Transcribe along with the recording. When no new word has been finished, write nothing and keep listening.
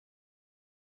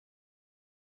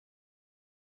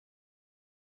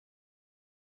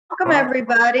Welcome,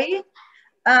 everybody.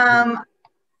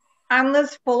 I'm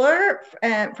Liz Fuller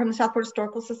from the Southport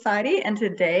Historical Society, and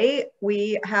today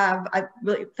we have,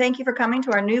 thank you for coming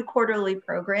to our new quarterly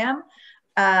program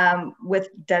with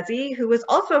Desi, who is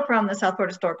also from the Southport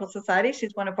Historical Society.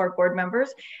 She's one of our board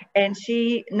members, and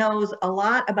she knows a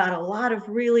lot about a lot of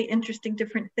really interesting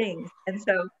different things. And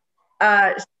so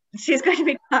she's going to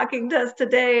be talking to us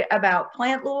today about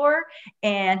plant lore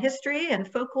and history and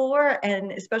folklore,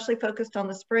 and especially focused on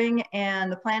the spring.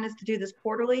 And the plan is to do this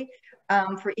quarterly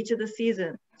for each of the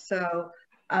seasons. So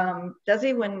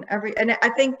Desi, and I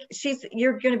think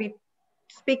you're going to be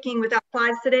speaking without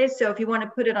slides today. So if you want to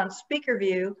put it on speaker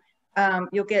view,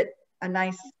 you'll get a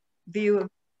nice view of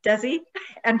Desi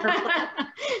and her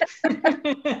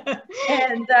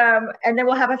and then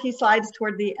we'll have a few slides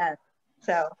toward the end.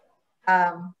 So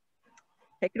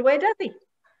take it away, Desi.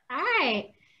 All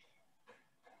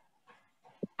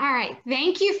right.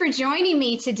 Thank you for joining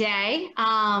me today.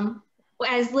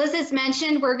 As Liz has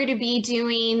mentioned, we're going to be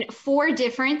doing 4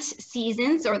 different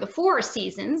seasons, or the 4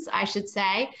 seasons, I should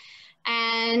say.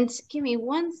 And give me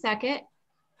 1 second.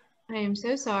 I am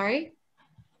so sorry.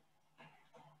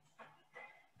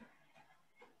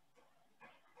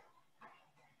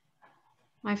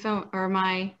 My phone or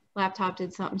my laptop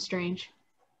did something strange.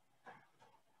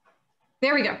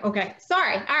 There we go. Okay.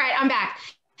 Sorry. All right. I'm back.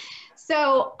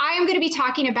 So I am going to be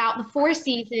talking about the 4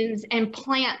 seasons and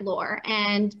plant lore,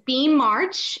 and being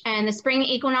March and the spring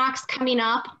equinox coming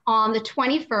up on the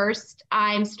 21st,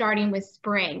 I'm starting with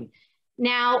spring.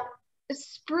 Now,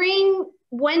 spring,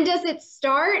 when does it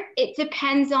start? It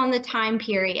depends on the time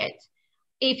period.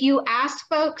 If you ask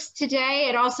folks today,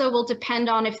 it also will depend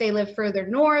on if they live further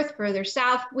north, further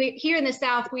south. Here in the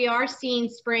South, we are seeing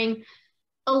spring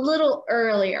a little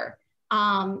earlier.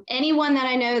 Anyone that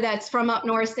I know that's from up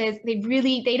north says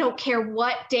they don't care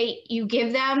what date you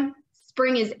give them.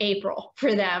 Spring is April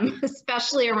for them,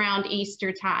 especially around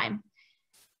Easter time.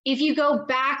 If you go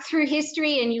back through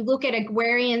history and you look at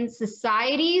agrarian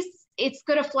societies, it's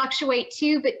going to fluctuate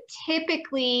too, but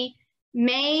typically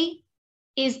May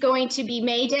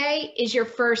Day is your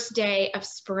first day of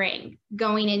spring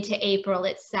going into April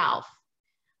itself.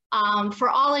 For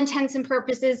all intents and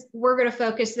purposes, we're going to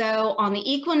focus, though, on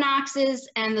the equinoxes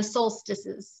and the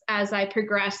solstices as I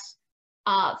progress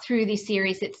through the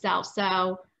series itself.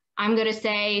 So I'm going to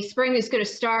say spring is going to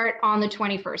start on the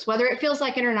 21st, whether it feels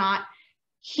like it or not.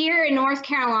 Here in North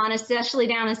Carolina, especially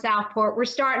down in Southport, we're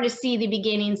starting to see the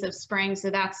beginnings of spring. So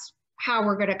that's how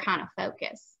we're going to kind of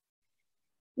focus.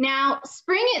 Now,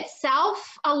 spring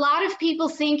itself, a lot of people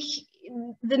think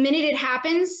the minute it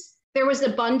happens, there was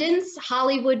abundance.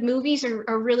 Hollywood movies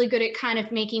are really good at kind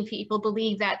of making people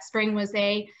believe that spring was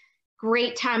a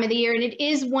great time of the year. And it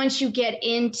is once you get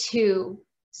into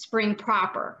spring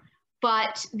proper.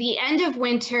 But the end of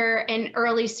winter and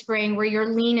early spring were your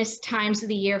leanest times of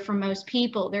the year for most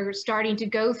people. They're starting to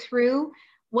go through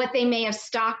what they may have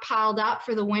stockpiled up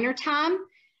for the winter time.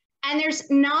 And there's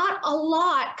not a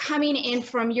lot coming in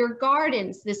from your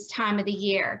gardens this time of the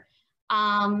year.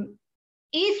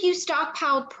 If you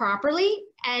stockpiled properly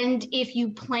and if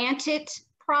you plant it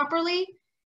properly,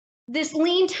 this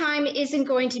lean time isn't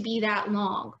going to be that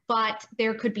long, but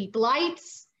there could be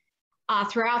blights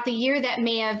throughout the year that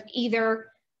may have either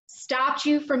stopped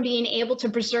you from being able to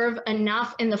preserve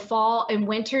enough in the fall and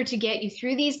winter to get you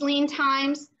through these lean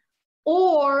times,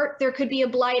 or there could be a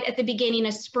blight at the beginning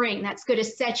of spring that's going to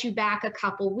set you back a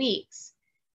couple weeks.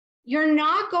 You're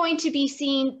not going to be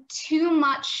seeing too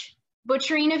much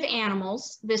butchering of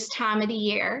animals this time of the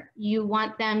year. You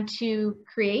want them to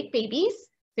create babies,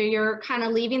 so you're kind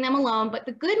of leaving them alone. But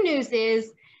the good news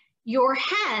is your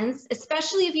hens,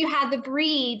 especially if you had the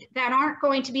breed that aren't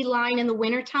going to be lying in the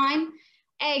wintertime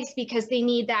eggs because they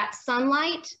need that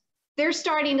sunlight, they're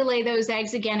starting to lay those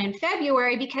eggs again in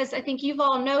February, because I think you've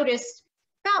all noticed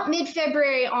about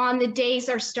mid-February on, the days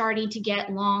are starting to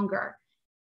get longer.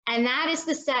 And that is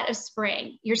the set of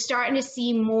spring. You're starting to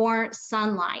see more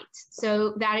sunlight.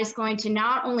 So that is going to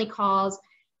not only cause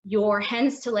your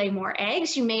hens to lay more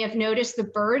eggs, you may have noticed the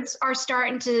birds are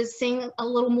starting to sing a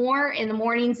little more in the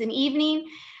mornings and evening,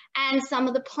 and some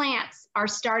of the plants are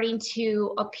starting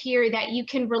to appear that you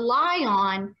can rely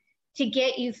on to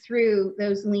get you through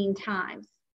those lean times.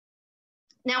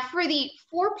 Now, for the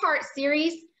 4-part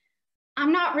series,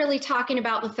 I'm not really talking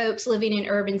about the folks living in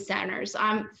urban centers.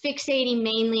 I'm fixating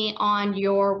mainly on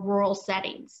your rural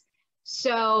settings.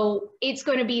 So it's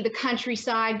going to be the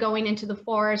countryside going into the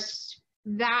forest.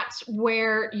 That's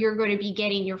where you're going to be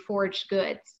getting your foraged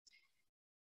goods.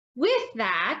 With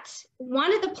that,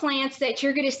 one of the plants that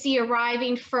you're going to see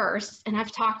arriving first, and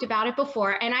I've talked about it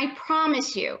before, and I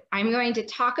promise you, I'm going to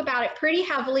talk about it pretty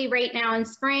heavily right now in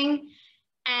spring.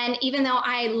 And even though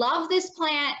I love this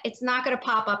plant, it's not going to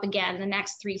pop up again the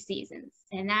next 3 seasons.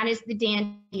 And that is the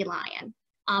dandelion.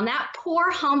 That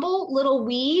poor, humble little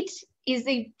weed is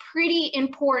a pretty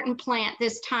important plant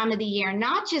this time of the year,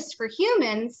 not just for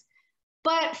humans,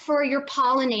 but for your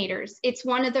pollinators. It's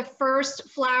one of the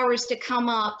first flowers to come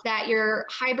up that your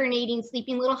hibernating,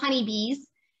 sleeping little honeybees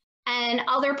and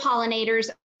other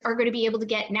pollinators are going to be able to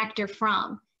get nectar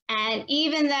from. And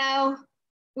even though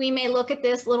we may look at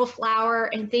this little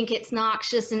flower and think it's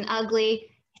noxious and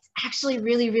ugly, it's actually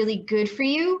really, really good for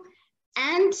you.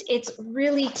 And it's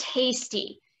really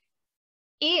tasty.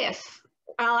 If,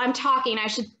 while I'm talking, I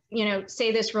should,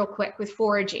 say this real quick with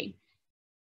foraging.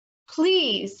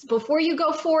 Please, before you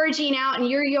go foraging out in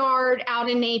your yard, out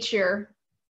in nature,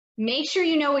 make sure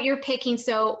you know what you're picking.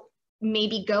 So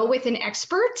maybe go with an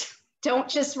expert. Don't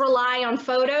just rely on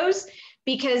photos,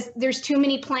 because there's too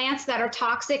many plants that are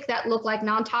toxic that look like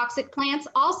non-toxic plants.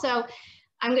 Also,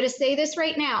 I'm going to say this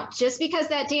right now, just because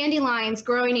that dandelion's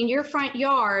growing in your front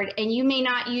yard and you may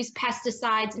not use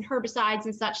pesticides and herbicides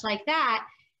and such like that,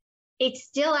 it's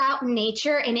still out in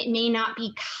nature and it may not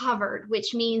be covered,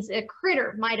 which means a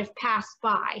critter might have passed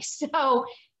by. So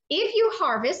if you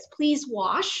harvest, please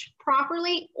wash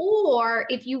properly, or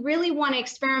if you really want to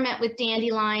experiment with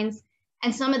dandelions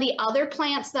and some of the other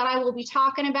plants that I will be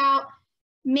talking about,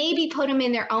 maybe put them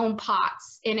in their own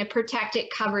pots in a protected,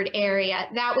 covered area.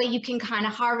 That way you can kind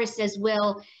of harvest as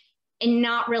will and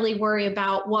not really worry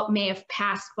about what may have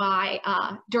passed by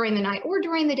during the night or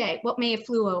during the day, what may have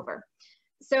flew over.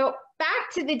 So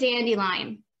back to the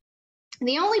dandelion.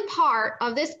 The only part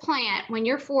of this plant when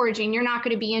you're foraging you're not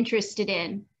going to be interested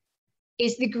in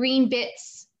is the green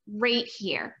bits right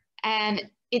here. And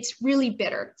it's really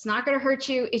bitter. It's not going to hurt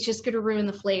you. It's just going to ruin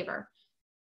the flavor.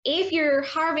 If you're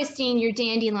harvesting your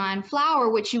dandelion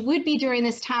flower, which you would be during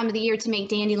this time of the year to make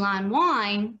dandelion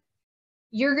wine,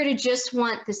 you're going to just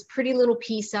want this pretty little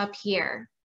piece up here.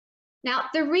 Now,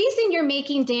 the reason you're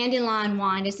making dandelion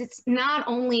wine is it's not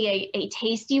only a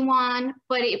tasty wine,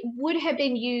 but it would have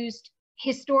been used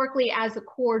historically as a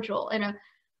cordial. And a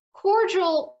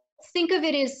cordial, think of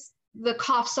it as the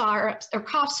cough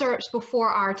syrups before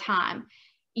our time.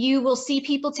 You will see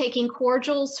people taking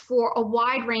cordials for a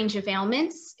wide range of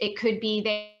ailments. It could be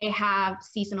they have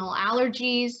seasonal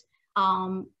allergies,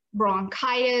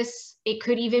 bronchitis. It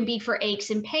could even be for aches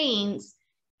and pains.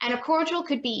 And a cordial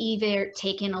could be either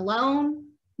taken alone,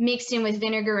 mixed in with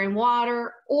vinegar and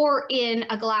water, or in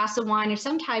a glass of wine, or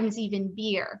sometimes even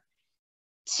beer.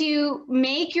 To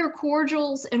make your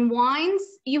cordials and wines,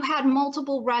 you had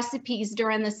multiple recipes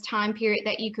during this time period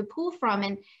that you could pull from.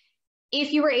 And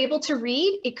if you were able to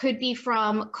read, it could be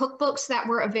from cookbooks that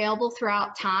were available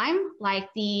throughout time, like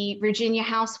the Virginia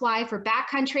Housewife or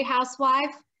Backcountry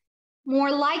Housewife. More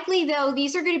likely, though,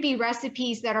 these are going to be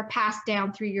recipes that are passed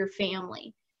down through your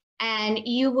family. And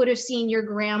you would have seen your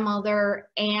grandmother,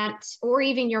 aunt, or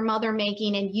even your mother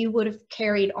making, and you would have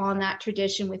carried on that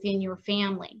tradition within your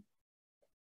family.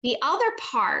 The other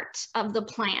part of the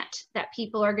plant that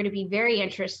people are going to be very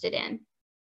interested in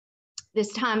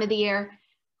this time of the year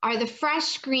are the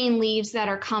fresh green leaves that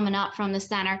are coming up from the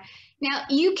center. Now,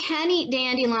 you can eat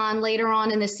dandelion later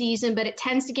on in the season, but it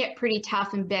tends to get pretty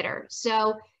tough and bitter.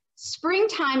 So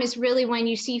springtime is really when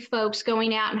you see folks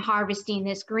going out and harvesting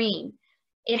this green.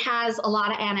 It has a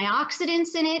lot of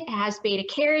antioxidants in it. It has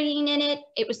beta-carotene in it.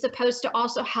 It was supposed to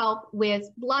also help with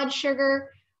blood sugar,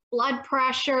 blood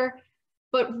pressure,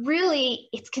 but really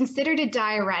it's considered a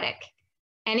diuretic.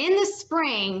 And in the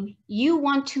spring, you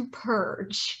want to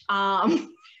purge.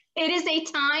 It is a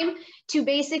time to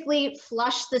basically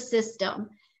flush the system.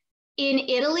 In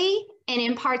Italy and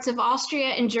in parts of Austria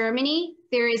and Germany,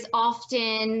 there is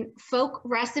often folk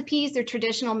recipes or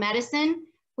traditional medicine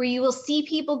where you will see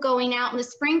people going out in the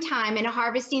springtime and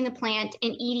harvesting the plant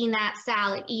and eating that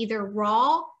salad, either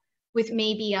raw with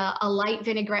maybe a light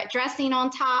vinaigrette dressing on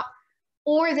top,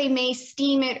 or they may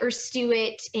steam it or stew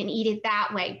it and eat it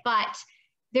that way. But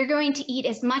they're going to eat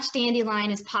as much dandelion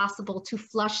as possible to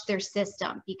flush their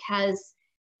system because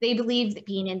they believe that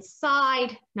being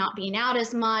inside, not being out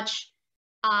as much,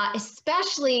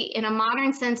 especially in a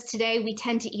modern sense today, we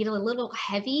tend to eat a little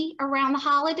heavy around the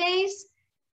holidays.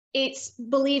 It's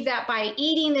believed that by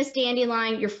eating this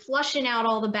dandelion, you're flushing out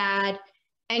all the bad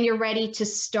and you're ready to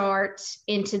start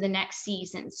into the next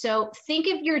season. So think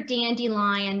of your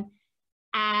dandelion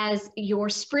as your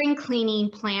spring cleaning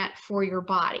plant for your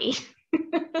body.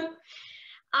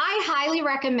 I highly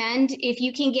recommend, if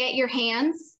you can get your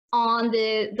hands on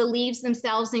the leaves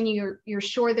themselves and you're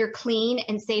sure they're clean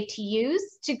and safe to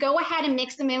use, to go ahead and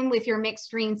mix them in with your mixed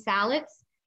green salads.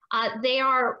 They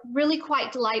are really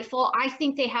quite delightful. I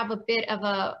think they have a bit of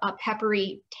a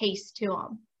peppery taste to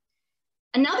them.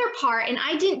 Another part, and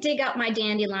I didn't dig up my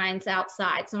dandelions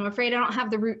outside, so I'm afraid I don't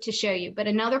have the root to show you, but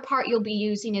another part you'll be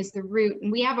using is the root.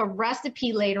 And we have a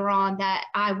recipe later on that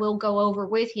I will go over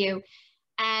with you.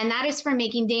 And that is for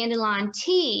making dandelion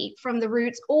tea from the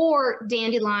roots or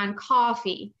dandelion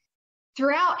coffee.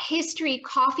 Throughout history,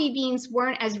 coffee beans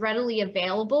weren't as readily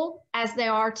available as they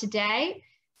are today.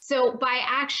 So by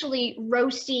actually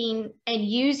roasting and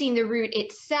using the root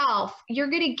itself,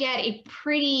 you're going to get a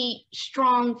pretty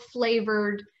strong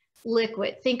flavored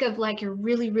liquid. Think of like your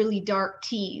really, really dark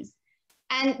teas.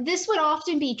 And this would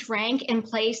often be drank in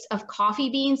place of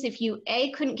coffee beans if you, A,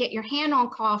 couldn't get your hand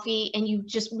on coffee and you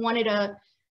just wanted a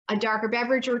darker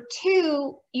beverage, or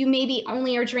two, you maybe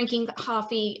only are drinking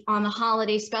coffee on the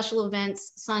holiday special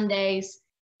events, Sundays,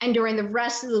 and during the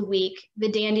rest of the week, the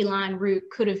dandelion root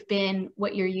could have been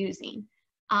what you're using.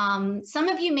 Some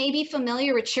of you may be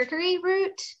familiar with chicory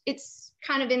root. It's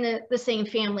kind of in the same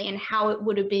family and how it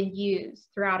would have been used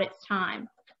throughout its time.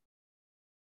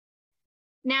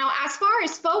 Now, as far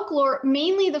as folklore,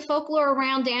 mainly the folklore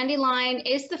around dandelion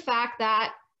is the fact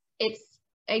that it's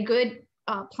a good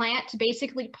plant to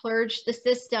basically purge the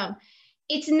system.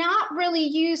 It's not really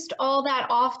used all that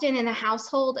often in the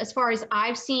household as far as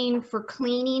I've seen for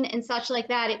cleaning and such like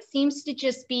that. It seems to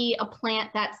just be a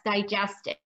plant that's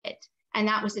digested, and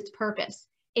that was its purpose.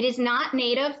 It is not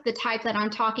native, the type that I'm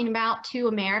talking about, to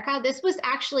America. This was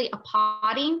actually a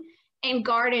potting and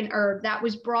garden herb that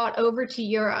was brought over to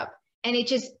Europe, and it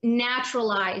just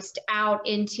naturalized out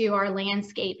into our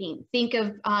landscaping. Think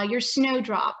of your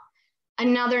snowdrop,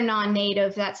 another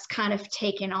non-native that's kind of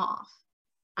taken off.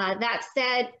 That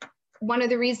said, one of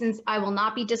the reasons I will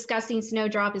not be discussing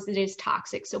snowdrop is it is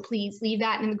toxic. So please leave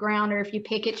that in the ground, or if you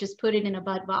pick it, just put it in a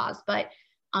bud vase. But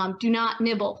do not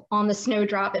nibble on the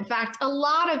snowdrop. In fact, a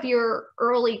lot of your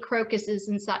early crocuses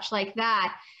and such like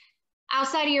that,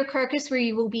 outside of your crocus where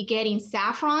you will be getting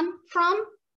saffron from,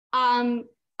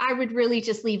 I would really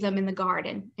just leave them in the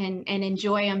garden and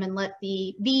enjoy them and let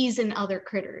the bees and other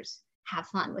critters have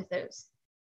fun with those.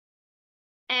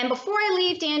 And before I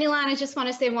leave dandelion, I just want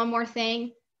to say one more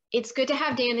thing. It's good to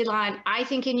have dandelion, I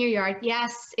think, in your yard.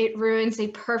 Yes, it ruins a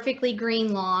perfectly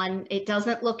green lawn. It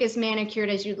doesn't look as manicured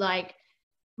as you'd like.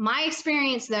 My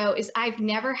experience, though, is I've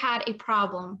never had a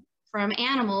problem from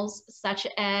animals such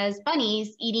as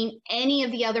bunnies eating any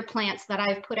of the other plants that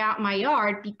I've put out in my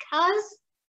yard because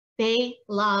they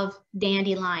love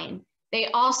dandelion. They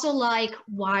also like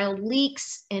wild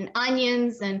leeks and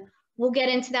onions, and we'll get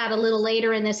into that a little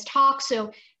later in this talk.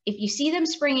 So if you see them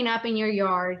springing up in your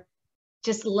yard,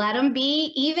 just let them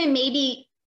be. Even maybe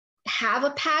have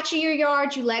a patch of your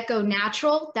yard you let go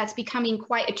natural. That's becoming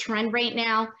quite a trend right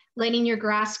now, letting your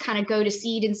grass kind of go to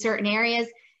seed in certain areas.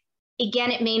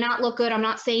 Again, it may not look good. I'm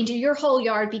not saying do your whole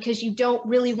yard because you don't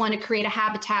really want to create a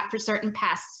habitat for certain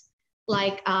pests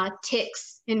like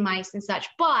ticks and mice and such.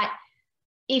 But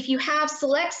if you have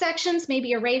select sections,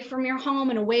 maybe away from your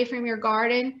home and away from your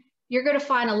garden, you're going to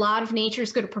find a lot of nature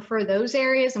is going to prefer those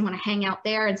areas and want to hang out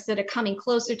there instead of coming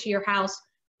closer to your house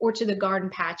or to the garden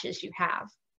patches you have.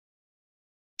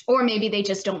 Or maybe they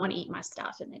just don't want to eat my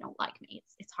stuff and they don't like me.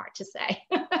 It's hard to say.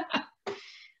 All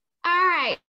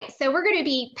right, so we're going to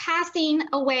be passing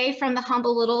away from the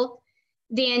humble little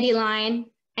dandelion,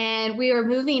 and we are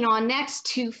moving on next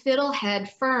to fiddlehead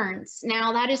ferns.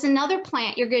 Now, that is another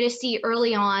plant you're going to see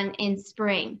early on in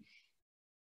spring.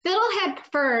 Fiddlehead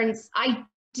ferns, I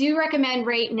do recommend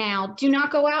right now, do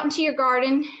not go out into your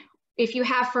garden if you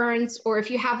have ferns or if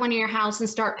you have one in your house and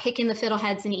start picking the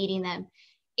fiddleheads and eating them.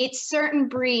 It's certain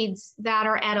breeds that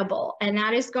are edible, and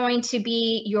that is going to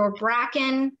be your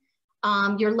bracken,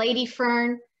 your lady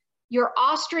fern, your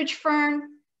ostrich fern.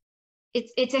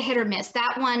 It's a hit or miss.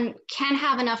 That one can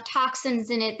have enough toxins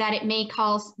in it that it may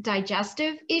cause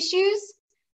digestive issues.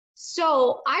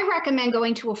 So I recommend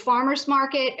going to a farmer's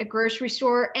market, a grocery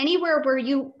store, anywhere where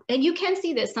you can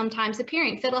see this sometimes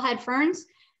appearing, fiddlehead ferns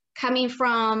coming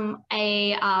from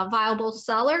a viable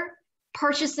seller.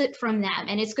 Purchase it from them.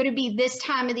 And it's going to be this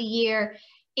time of the year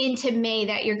into May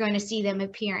that you're going to see them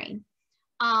appearing.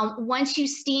 Once you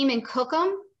steam and cook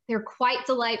them, they're quite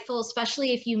delightful,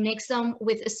 especially if you mix them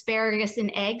with asparagus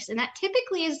and eggs. And that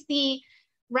typically is the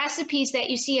recipes that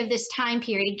you see of this time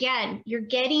period. Again, you're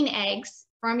getting eggs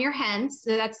from your hens,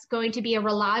 so that's going to be a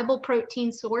reliable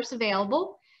protein source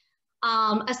available.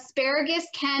 Asparagus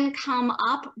can come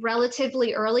up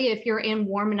relatively early if you're in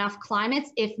warm enough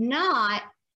climates. If not,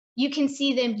 you can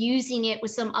see them using it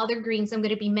with some other greens I'm going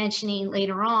to be mentioning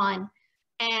later on,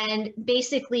 and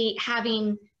basically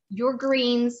having your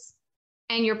greens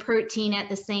and your protein at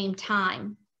the same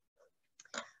time.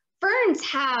 Ferns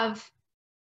have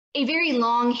a very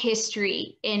long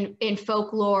history in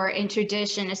folklore and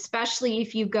tradition, especially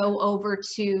if you go over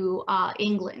to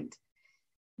England.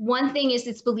 One thing is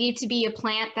it's believed to be a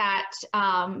plant that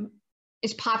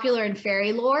is popular in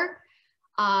fairy lore.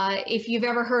 If you've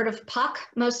ever heard of Puck,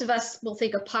 most of us will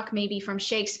think of Puck maybe from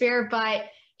Shakespeare, but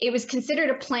it was considered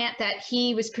a plant that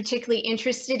he was particularly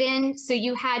interested in. So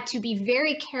you had to be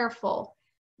very careful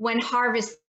when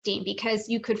harvesting because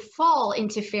you could fall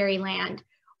into fairyland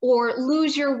or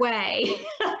lose your way.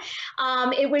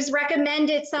 It was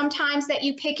recommended sometimes that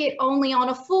you pick it only on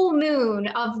a full moon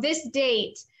of this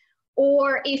date,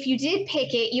 or if you did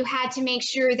pick it, you had to make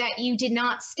sure that you did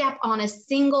not step on a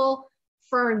single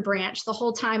fern branch the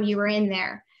whole time you were in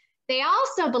there. They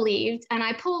also believed, and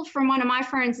I pulled from one of my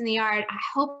ferns in the yard, I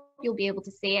hope you'll be able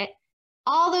to see it,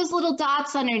 all those little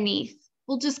dots underneath,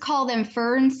 we'll just call them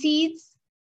fern seeds.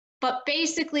 But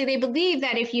basically they believe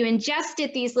that if you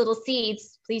ingested these little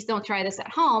seeds, please don't try this at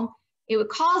home, it would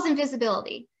cause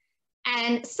invisibility.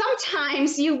 And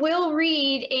sometimes you will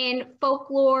read in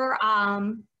folklore,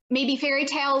 maybe fairy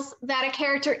tales, that a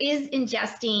character is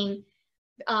ingesting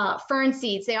fern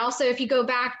seeds. They also, if you go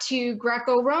back to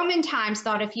Greco-Roman times,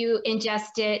 thought if you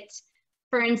ingested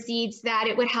fern seeds that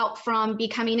it would help from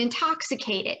becoming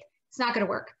intoxicated. It's not going to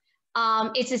work.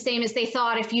 It's the same as they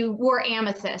thought if you wore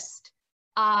amethyst,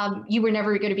 you were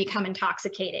never going to become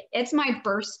intoxicated. It's my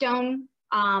birthstone.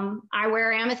 I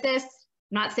wear amethyst.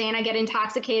 I'm not saying I get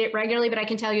intoxicated regularly, but I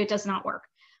can tell you it does not work.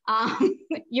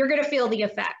 You're going to feel the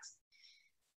effects.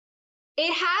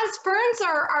 Ferns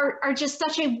are just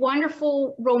such a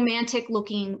wonderful romantic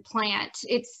looking plant.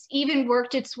 It's even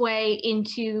worked its way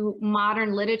into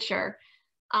modern literature.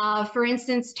 For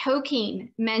instance,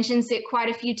 Tolkien mentions it quite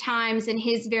a few times in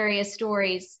his various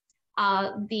stories.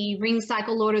 The Ring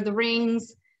Cycle, Lord of the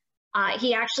Rings.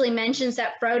 He actually mentions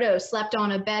that Frodo slept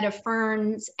on a bed of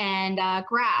ferns and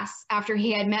grass after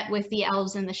he had met with the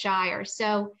elves in the Shire.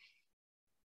 So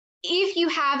if you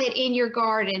have it in your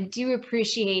garden, do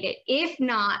appreciate it. If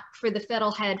not for the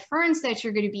fiddlehead ferns that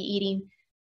you're going to be eating,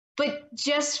 but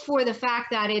just for the fact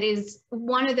that it is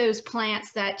one of those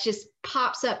plants that just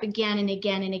pops up again and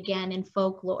again and again in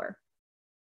folklore.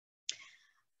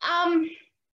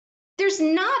 There's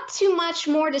not too much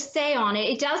more to say on it.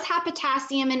 It does have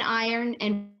potassium and iron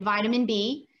and vitamin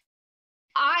B.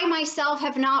 I myself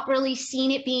have not really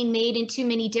seen it being made in too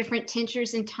many different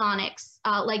tinctures and tonics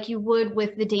like you would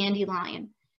with the dandelion.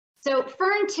 So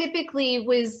fern typically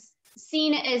was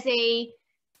seen as a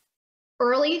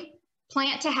early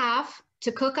plant to have,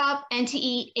 to cook up and to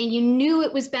eat, and you knew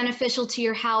it was beneficial to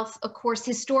your health. Of course,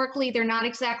 historically, they're not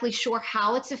exactly sure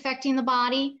how it's affecting the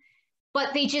body,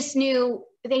 but they just knew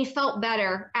they felt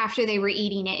better after they were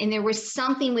eating it. And there was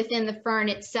something within the fern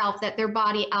itself that their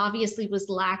body obviously was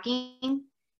lacking,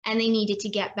 and they needed to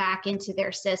get back into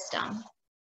their system.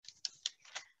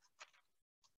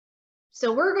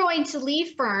 So we're going to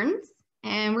leave ferns,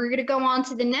 and we're going to go on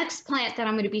to the next plant that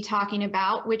I'm going to be talking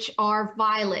about, which are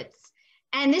violets.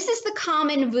 And this is the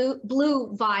common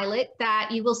blue violet that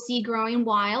you will see growing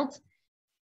wild.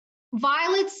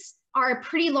 Violets are a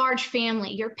pretty large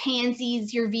family. Your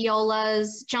pansies, your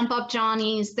violas, jump up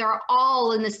Johnnies, they're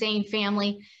all in the same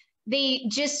family. They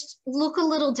just look a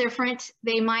little different.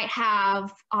 They might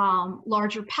have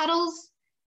larger petals.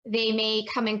 They may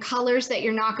come in colors that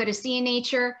you're not going to see in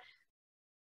nature.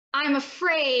 I'm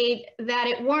afraid that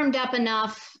it warmed up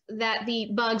enough that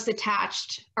the bugs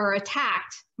attacked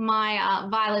my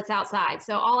violets outside.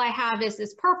 So all I have is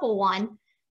this purple one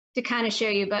to kind of show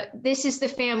you, but this is the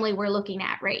family we're looking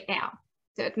at right now.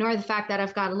 So ignore the fact that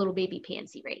I've got a little baby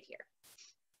pansy right here.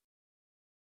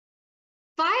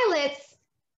 Violets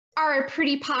are a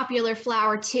pretty popular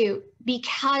flower too,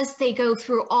 because they go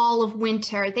through all of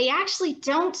winter. They actually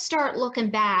don't start looking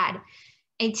bad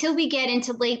until we get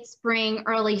into late spring,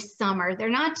 early summer. They're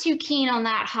not too keen on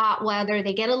that hot weather.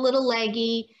 They get a little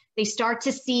leggy, they start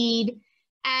to seed.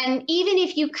 And even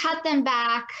if you cut them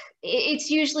back, it's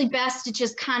usually best to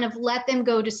just kind of let them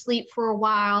go to sleep for a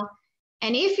while.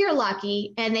 And if you're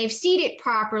lucky and they've seeded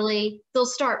properly, they'll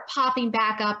start popping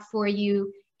back up for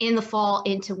you in the fall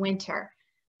into winter.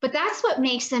 But that's what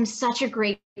makes them such a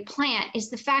great plant, is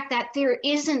the fact that there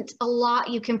isn't a lot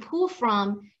you can pull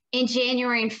from in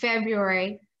January and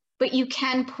February, but you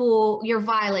can pull your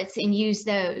violets and use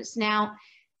those. Now,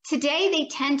 today they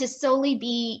tend to solely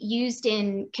be used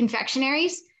in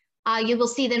confectionaries, You will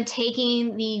see them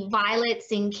taking the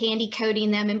violets and candy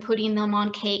coating them and putting them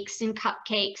on cakes and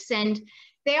cupcakes. And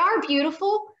they are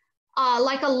beautiful.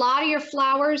 Like a lot of your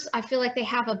flowers, I feel like they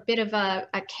have a bit of a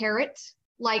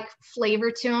carrot-like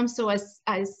flavor to them, so as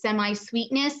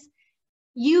semi-sweetness.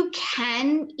 You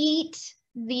can eat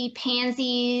the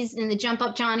pansies and the jump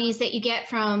up Johnnies that you get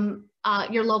from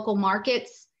your local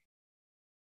markets.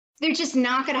 They're just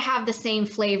not going to have the same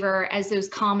flavor as those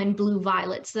common blue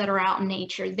violets that are out in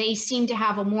nature. They seem to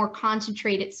have a more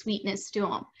concentrated sweetness to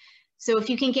them. So if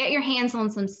you can get your hands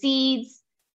on some seeds,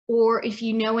 or if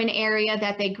you know an area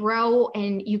that they grow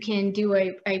and you can do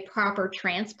a proper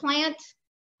transplant,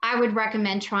 I would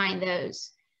recommend trying those.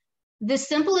 The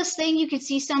simplest thing you could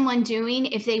see someone doing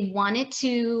if they wanted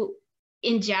to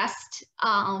ingest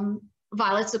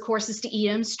violets, of course, is to eat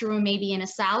them, strew them maybe in a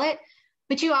salad.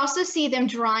 But you also see them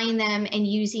drying them and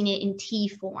using it in tea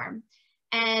form.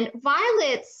 And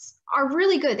violets are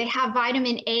really good. They have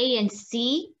vitamin A and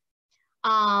C.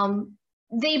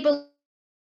 They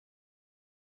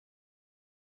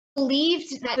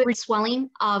believed that the swelling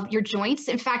of your joints.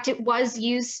 In fact, it was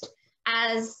used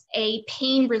as a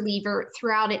pain reliever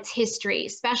throughout its history,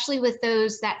 especially with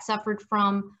those that suffered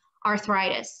from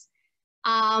arthritis.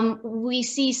 We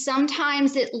see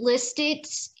sometimes it listed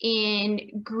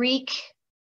in Greek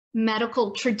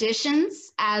medical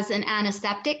traditions as an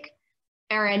anesthetic,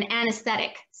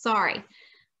 sorry.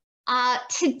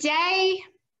 Today,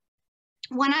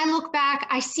 when I look back,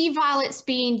 I see violets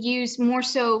being used more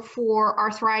so for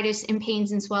arthritis and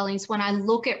pains and swellings when I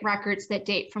look at records that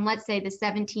date from, let's say, the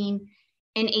 17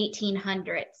 and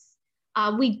 1800s.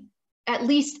 At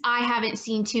least I haven't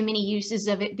seen too many uses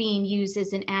of it being used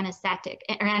as an anesthetic.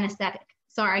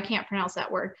 Sorry, I can't pronounce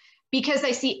that word, because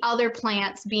I see other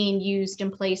plants being used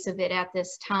in place of it at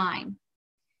this time.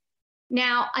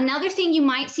 Now, another thing you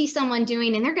might see someone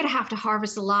doing, and they're going to have to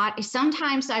harvest a lot, is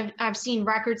sometimes I've seen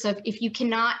records of if you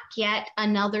cannot get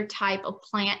another type of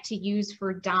plant to use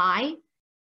for dye,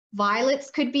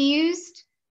 violets could be used.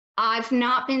 I've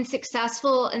not been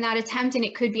successful in that attempt, and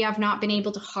it could be I've not been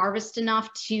able to harvest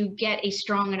enough to get a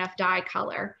strong enough dye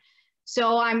color.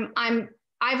 So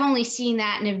I've only seen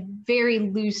that in a very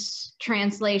loose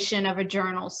translation of a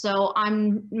journal. So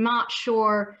I'm not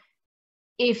sure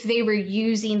if they were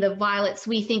using the violets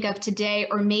we think of today,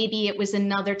 or maybe it was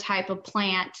another type of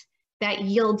plant that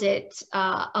yielded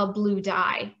a blue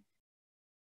dye.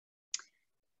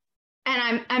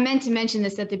 And I meant to mention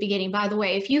this at the beginning, by the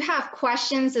way. If you have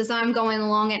questions as I'm going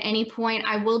along at any point,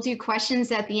 I will do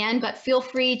questions at the end, but feel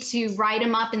free to write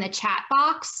them up in the chat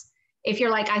box. If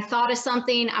you're like, I thought of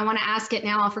something, I want to ask it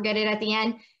now, I'll forget it at the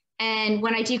end. And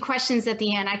when I do questions at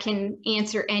the end, I can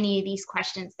answer any of these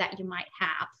questions that you might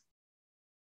have.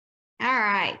 All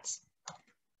right.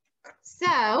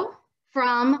 So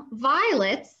from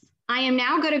violets, I am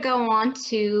now going to go on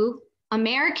to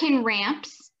American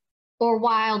ramps or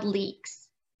wild leeks.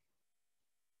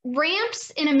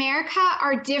 Ramps in America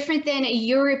are different than a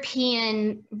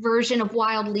European version of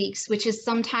wild leeks, which is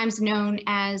sometimes known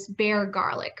as bear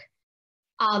garlic.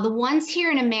 The ones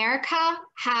here in America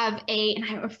have and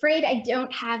I'm afraid I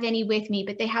don't have any with me,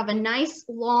 but they have a nice,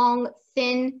 long,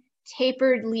 thin,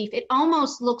 tapered leaf. It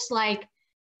almost looks like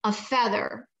a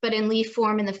feather, but in leaf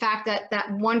form, and the fact that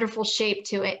that wonderful shape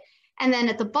to it. And then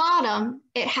at the bottom,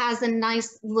 it has a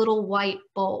nice little white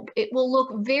bulb. It will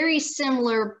look very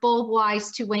similar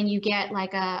bulb-wise to when you get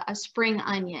like a spring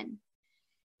onion.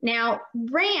 Now,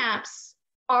 ramps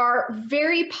are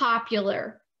very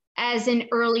popular as an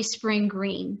early spring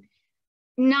green,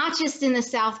 not just in the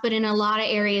South, but in a lot of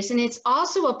areas. And it's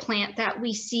also a plant that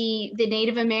we see the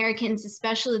Native Americans,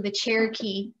 especially the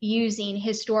Cherokee, using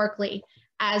historically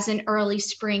as an early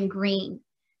spring green.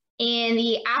 In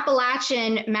the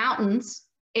Appalachian Mountains,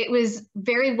 it was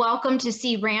very welcome to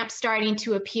see ramps starting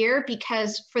to appear,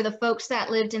 because for the folks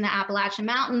that lived in the Appalachian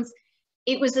Mountains,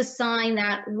 it was a sign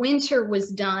that winter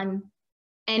was done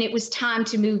and it was time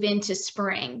to move into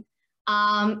spring.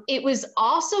 It was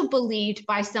also believed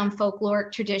by some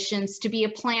folkloric traditions to be a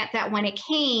plant that when it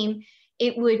came,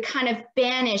 it would kind of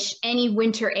banish any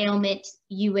winter ailment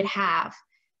you would have.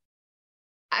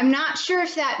 I'm not sure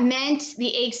if that meant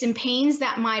the aches and pains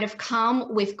that might have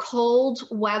come with cold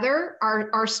weather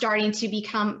are starting to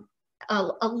become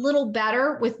a little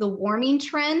better with the warming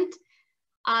trend.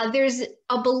 There's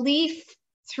a belief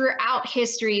throughout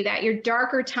history that your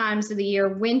darker times of the year,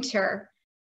 winter,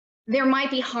 there might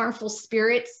be harmful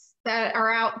spirits that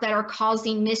are out that are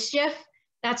causing mischief.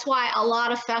 That's why a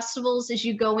lot of festivals as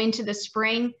you go into the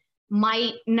spring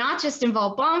might not just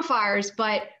involve bonfires,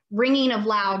 but ringing of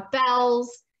loud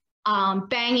bells,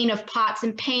 banging of pots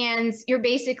and pans. You're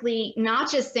basically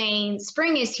not just saying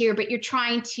spring is here, but you're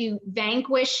trying to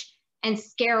vanquish and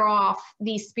scare off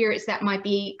these spirits that might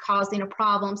be causing a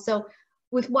problem. So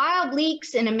with wild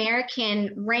leeks and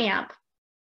American ramp,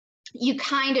 you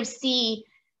kind of see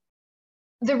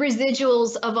the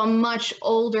residuals of a much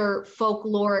older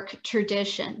folkloric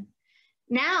tradition.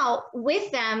 Now,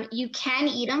 with them, you can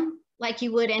eat them like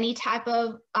you would any type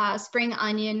of spring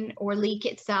onion or leek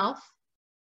itself.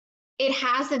 It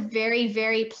has a very,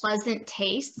 very pleasant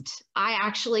taste. I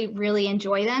actually really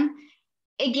enjoy them.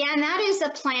 Again, that is a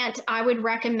plant I would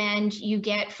recommend you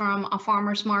get from a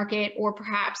farmer's market, or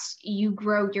perhaps you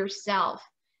grow yourself.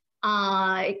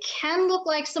 It can look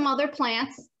like some other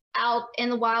plants out in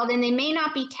the wild, and they may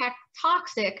not be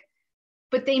toxic,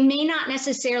 but they may not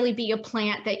necessarily be a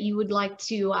plant that you would like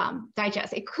to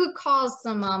digest. It could cause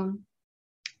some,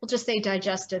 we'll just say,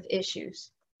 digestive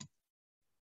issues.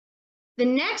 The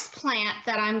next plant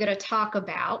that I'm going to talk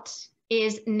about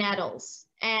is nettles.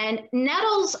 And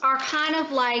nettles are kind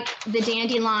of like the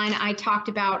dandelion I talked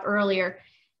about earlier.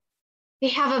 They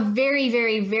have a very,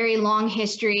 very, very long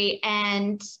history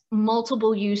and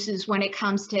multiple uses when it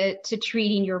comes to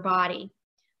treating your body.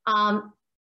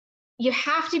 You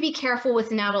have to be careful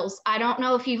with nettles. I don't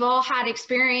know if you've all had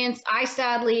experience. I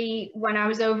sadly, when I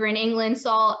was over in England,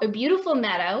 saw a beautiful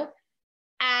meadow,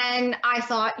 and I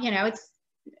thought, you know, it's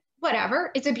whatever,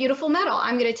 it's a beautiful meadow.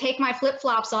 I'm going to take my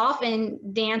flip-flops off and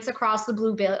dance across the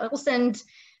bluebills, and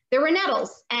there were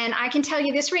nettles. And I can tell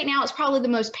you this right now, it's probably the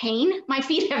most pain my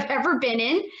feet have ever been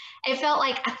in. It felt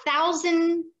like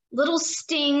 1,000 little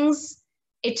stings.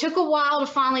 It took a while to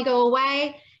finally go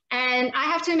away. And I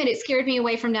have to admit, it scared me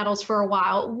away from nettles for a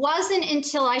while. It wasn't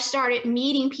until I started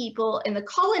meeting people in the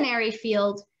culinary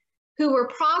field who were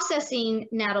processing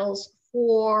nettles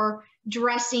for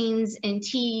dressings and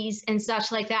teas and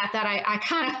such like that, that I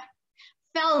kind of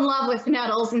fell in love with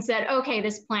nettles and said, okay,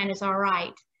 this plant is all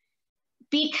right.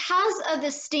 Because of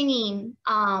the stinging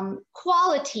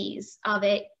qualities of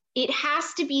it, it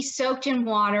has to be soaked in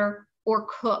water or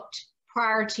cooked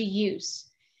prior to use.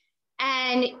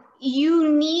 And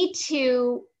you need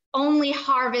to only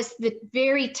harvest the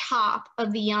very top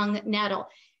of the young nettle.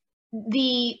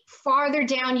 The farther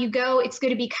down you go, it's going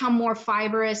to become more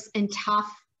fibrous and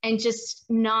tough and just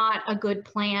not a good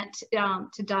plant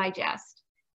to digest.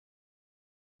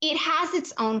 It has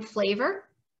its own flavor.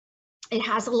 It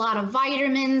has a lot of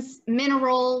vitamins,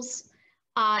 minerals.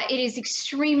 It is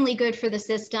extremely good for the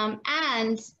system.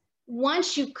 And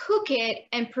once you cook it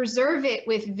and preserve it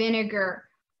with vinegar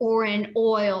or an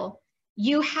oil,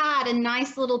 you had a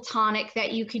nice little tonic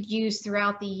that you could use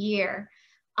throughout the year.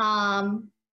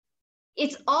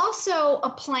 It's also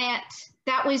a plant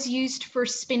that was used for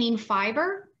spinning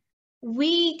fiber.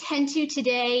 We tend to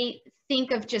today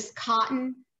think of just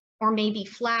cotton or maybe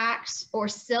flax or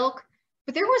silk,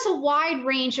 but there was a wide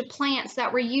range of plants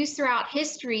that were used throughout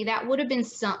history that would have been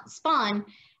spun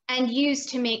and used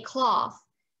to make cloth.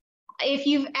 If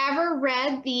you've ever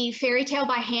read the fairy tale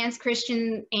by Hans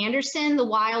Christian Andersen, The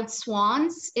Wild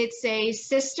Swans, it's a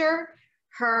sister,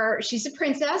 she's a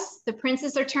princess. The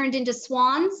princes are turned into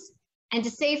swans, and to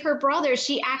save her brother,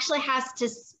 she actually has to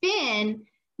spin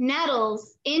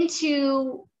nettles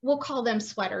into, we'll call them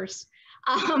sweaters,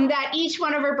 that each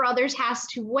one of her brothers has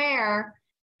to wear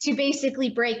to basically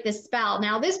break the spell.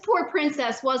 Now, this poor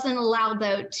princess wasn't allowed,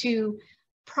 though, to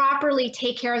properly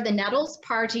take care of the nettles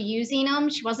prior to using them.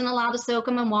 She wasn't allowed to soak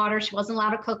them in water. She wasn't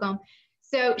allowed to cook them.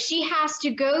 So she has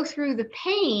to go through the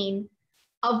pain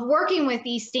of working with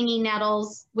these stinging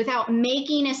nettles without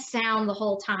making a sound the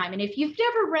whole time. And if you've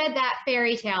never read that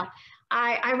fairy tale,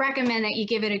 I recommend that you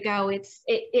give it a go.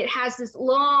 It has this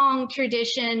long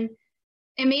tradition,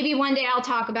 and maybe one day I'll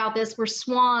talk about this, where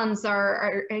swans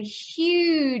are a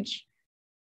huge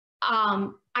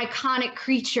iconic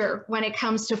creature when it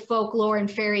comes to folklore and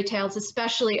fairy tales,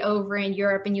 especially over in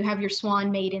Europe, and you have your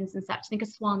swan maidens and such. Think of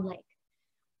Swan Lake.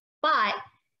 But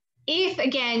if,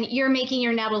 again, you're making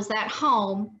your nettles at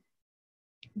home,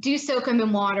 do soak them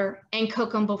in water and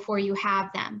cook them before you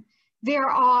have them. There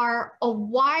are a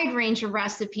wide range of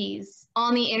recipes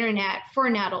on the internet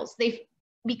for nettles. They've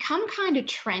become kind of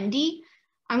trendy,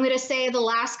 I'm going to say, the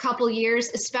last couple years,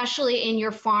 especially in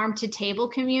your farm to table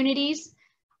communities.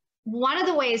 One of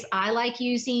the ways I like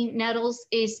using nettles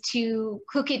is to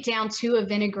cook it down to a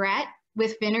vinaigrette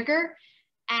with vinegar.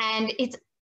 And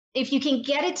if you can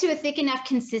get it to a thick enough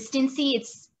consistency,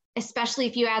 especially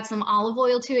if you add some olive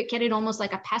oil to it, get it almost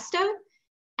like a pesto,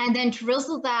 and then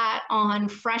drizzle that on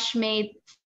fresh made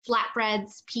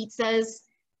flatbreads, pizzas.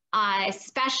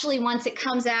 Especially once it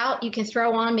comes out, you can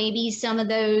throw on maybe some of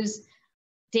those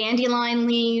dandelion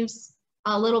leaves,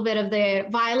 a little bit of the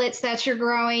violets that you're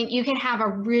growing, you can have a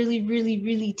really, really,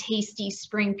 really tasty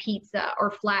spring pizza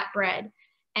or flatbread,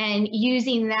 and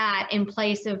using that in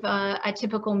place of a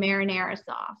typical marinara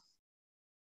sauce.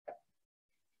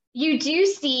 You do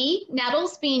see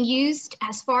nettles being used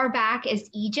as far back as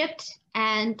Egypt,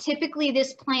 and typically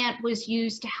this plant was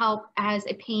used to help as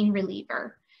a pain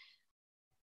reliever.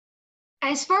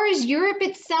 As far as Europe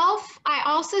itself, I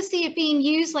also see it being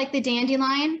used like the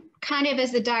dandelion, kind of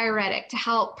as a diuretic to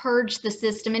help purge the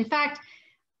system. In fact,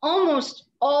 almost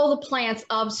all the plants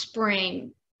of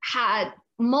spring had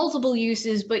multiple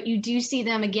uses, but you do see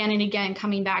them again and again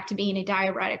coming back to being a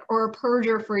diuretic or a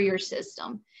purger for your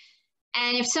system.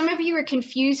 And if some of you are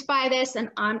confused by this, and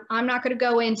I'm not going to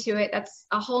go into it, that's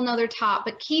a whole nother talk,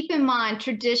 but keep in mind,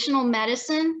 traditional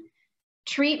medicine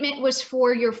treatment was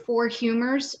for your four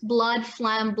humors: blood,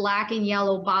 phlegm, black and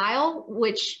yellow bile,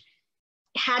 which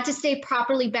had to stay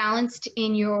properly balanced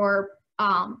in your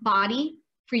body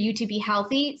for you to be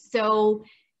healthy. So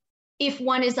if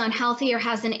one is unhealthy or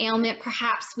has an ailment,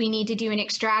 perhaps we need to do an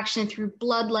extraction through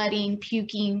bloodletting,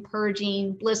 puking,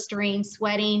 purging, blistering,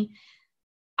 sweating.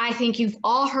 I think you've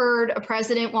all heard of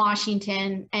President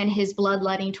Washington and his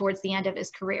bloodletting towards the end of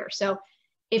his career. So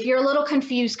if you're a little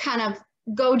confused, kind of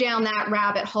go down that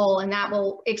rabbit hole, and that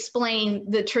will explain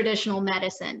the traditional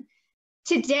medicine.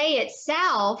 Today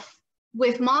itself,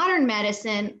 with modern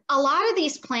medicine, a lot of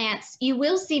these plants you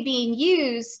will see being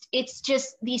used, it's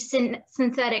just the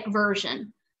synthetic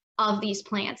version of these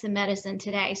plants in medicine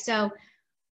today. So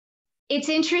it's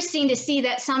interesting to see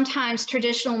that sometimes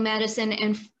traditional medicine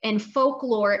and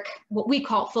folkloric, what we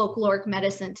call folkloric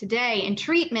medicine today, and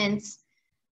treatments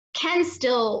can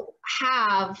still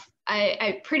have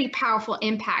a pretty powerful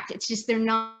impact. It's just they're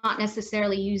not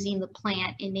necessarily using the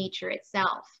plant in nature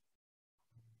itself.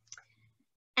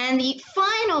 And the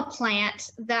final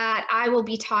plant that I will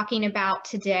be talking about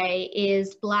today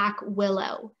is black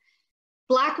willow.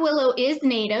 Black willow is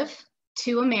native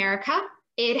to America.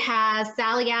 It has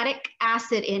salicylic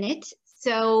acid in it.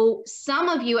 So some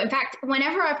of you, in fact,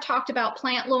 whenever I've talked about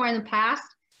plant lore in the past,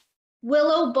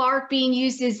 willow bark being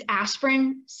used as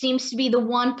aspirin seems to be the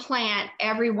one plant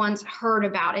everyone's heard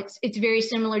about. It's very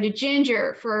similar to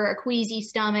ginger for a queasy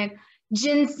stomach,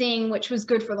 ginseng, which was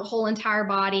good for the whole entire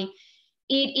body.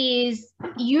 It is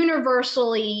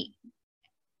universally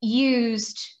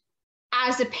used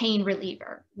as a pain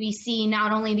reliever. We see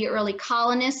not only the early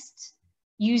colonists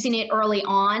using it early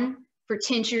on for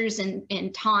tinctures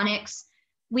and tonics,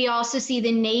 we also see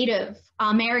the Native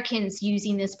Americans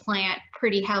using this plant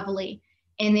pretty heavily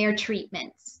in their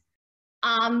treatments.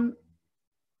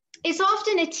 It's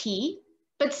often a tea,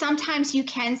 but sometimes you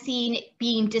can see it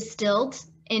being distilled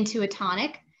into a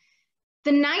tonic.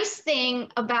 The nice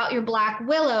thing about your black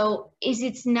willow is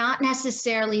it's not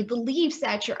necessarily the leaves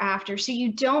that you're after, so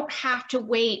you don't have to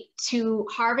wait to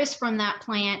harvest from that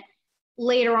plant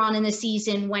later on in the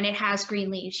season when it has green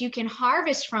leaves. You can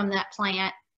harvest from that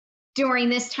plant during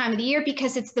this time of the year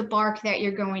because it's the bark that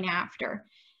you're going after.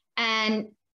 And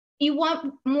you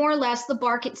want more or less the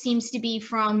bark, it seems to be,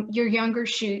 from your younger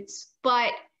shoots,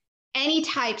 but any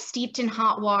type steeped in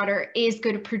hot water is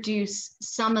going to produce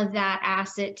some of that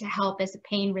acid to help as a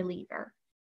pain reliever.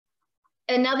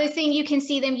 Another thing you can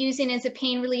see them using as a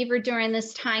pain reliever during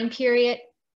this time period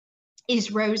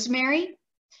is rosemary.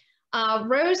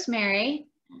 Rosemary,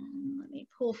 let me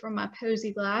pull from my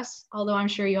posy glass, although I'm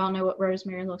sure you all know what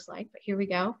rosemary looks like, but here we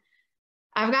go.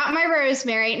 I've got my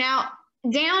rosemary. Now,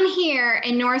 down here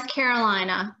in North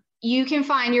Carolina, you can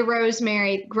find your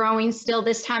rosemary growing still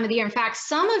this time of the year. In fact,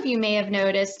 some of you may have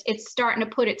noticed it's starting to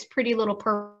put its pretty little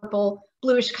purple,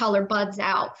 bluish color buds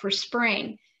out for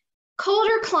spring.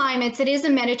 Colder climates, it is a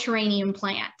Mediterranean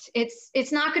plant.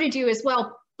 It's not going to do as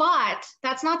well, but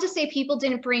that's not to say people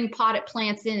didn't bring potted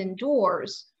plants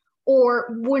indoors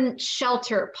or wouldn't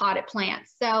shelter potted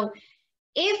plants. So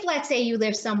if, let's say, you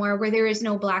live somewhere where there is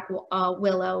no black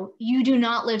willow, you do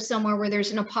not live somewhere where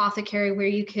there's an apothecary where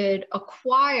you could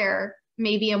acquire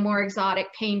maybe a more exotic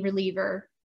pain reliever,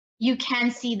 you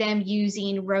can see them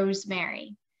using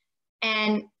rosemary.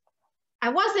 And I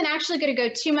wasn't actually going to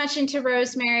go too much into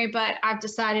rosemary, but I've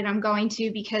decided I'm going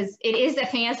to because it is a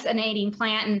fascinating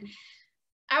plant. And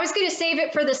I was going to save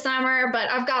it for the summer, but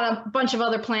I've got a bunch of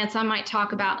other plants I might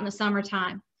talk about in the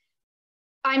summertime.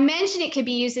 I mentioned it could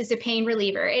be used as a pain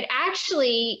reliever. It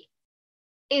actually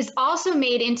is also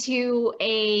made into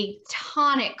a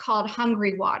tonic called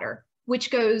hungry water, which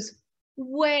goes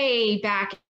way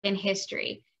back in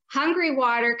history. Hungry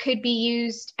water could be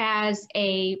used as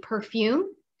a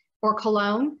perfume or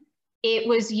cologne. It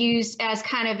was used as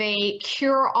kind of a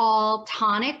cure-all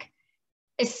tonic.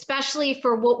 especially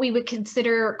for what we would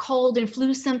consider cold and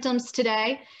flu symptoms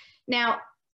today. Now,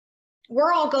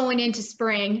 we're all going into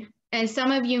spring, and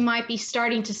some of you might be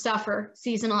starting to suffer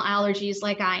seasonal allergies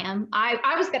like I am.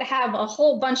 I was going to have a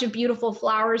whole bunch of beautiful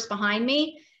flowers behind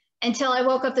me until I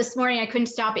woke up this morning. I couldn't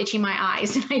stop itching my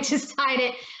eyes, and I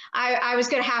decided I was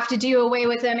going to have to do away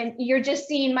with them. And you're just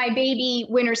seeing my baby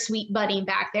winter sweet budding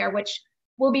back there, which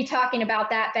we'll be talking about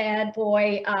that bad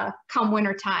boy come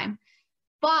winter time.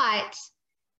 But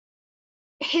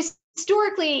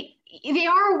historically, they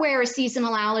are aware of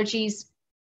seasonal allergies.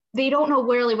 They don't know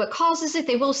really what causes it.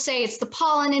 They will say it's the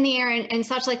pollen in the air and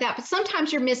such like that. But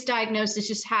sometimes you're misdiagnosed as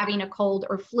just having a cold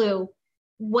or flu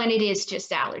when it is just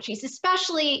allergies,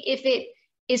 especially if it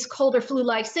is cold or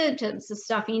flu-like symptoms, a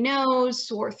stuffy nose,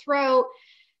 sore throat.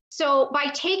 So by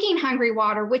taking hungry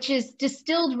water, which is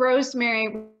distilled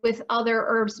rosemary with other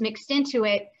herbs mixed into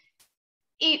it,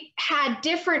 it had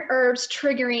different herbs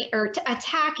triggering or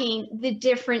attacking the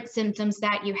different symptoms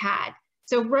that you had.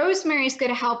 So rosemary is going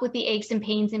to help with the aches and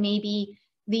pains and maybe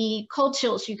the cold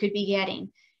chills you could be getting.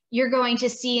 You're going to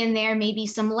see in there maybe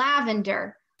some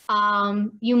lavender.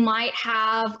 You might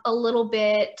have a little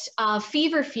bit of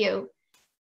feverfew,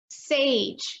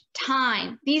 sage,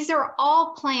 thyme. These are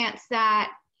all plants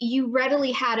that you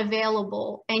readily had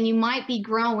available and you might be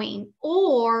growing,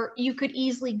 or you could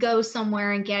easily go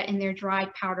somewhere and get in their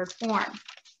dried powdered form.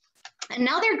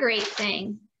 Another great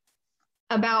thing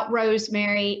about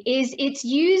rosemary is it's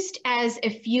used as a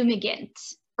fumigant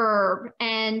herb.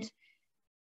 And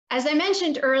as I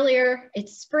mentioned earlier,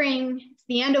 it's spring, it's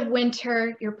the end of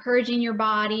winter, you're purging your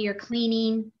body, you're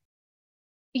cleaning.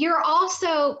 You're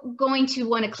also going to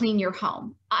want to clean your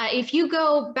home. If you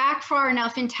go back far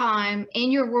enough in time in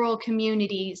your rural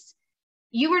communities,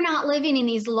 you were not living in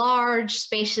these large,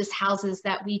 spacious houses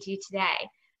that we do today.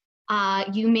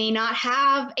 You may not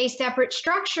have a separate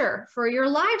structure for your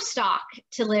livestock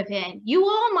to live in. You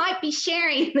all might be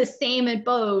sharing the same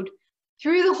abode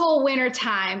through the whole winter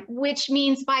time, which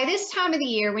means by this time of the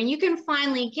year, when you can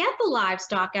finally get the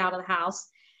livestock out of the house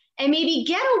and maybe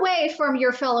get away from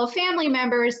your fellow family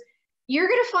members, you're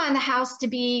going to find the house to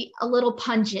be a little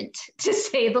pungent, to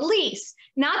say the least.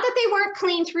 Not that they weren't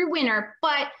clean through winter,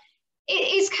 but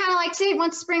it's kind of like, say,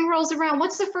 once spring rolls around,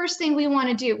 what's the first thing we want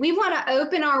to do? We want to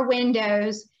open our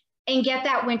windows and get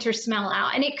that winter smell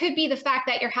out. And it could be the fact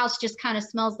that your house just kind of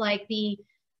smells like the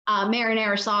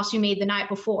marinara sauce you made the night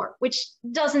before, which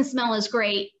doesn't smell as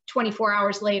great 24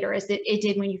 hours later as it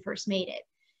did when you first made it.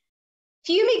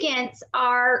 Fumigants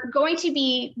are going to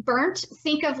be burnt.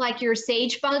 Think of like your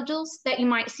sage bundles that you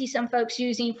might see some folks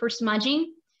using for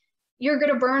smudging. You're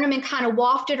going to burn them and kind of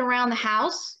waft it around the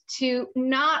house to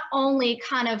not only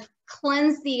kind of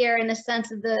cleanse the air in the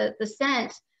sense of the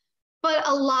scent, but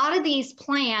a lot of these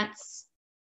plants,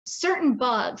 certain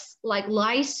bugs like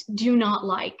lice do not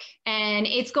like, and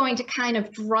it's going to kind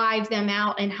of drive them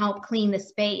out and help clean the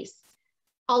space.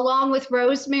 Along with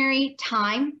rosemary,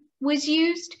 thyme was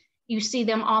used. You see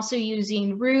them also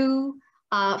using rue,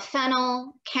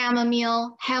 fennel,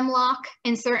 chamomile, hemlock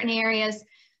in certain areas.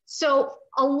 So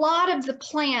a lot of the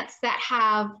plants that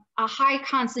have a high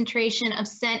concentration of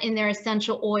scent in their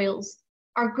essential oils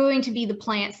are going to be the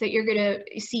plants that you're going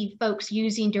to see folks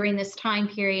using during this time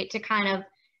period to kind of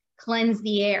cleanse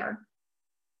the air.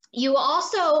 You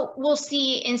also will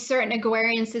see in certain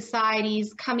agrarian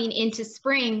societies coming into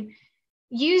spring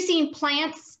using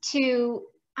plants to,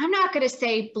 I'm not going to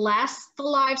say bless the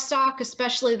livestock,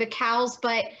 especially the cows,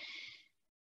 but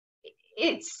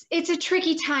it's a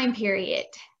tricky time period.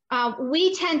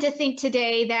 We tend to think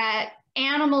today that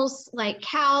animals like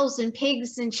cows and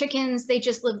pigs and chickens, they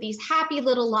just live these happy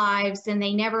little lives and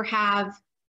they never have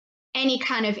any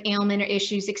kind of ailment or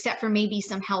issues except for maybe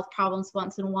some health problems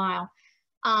once in a while.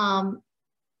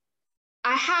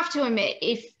 I have to admit,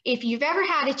 if you've ever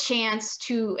had a chance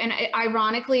to, and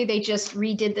ironically, they just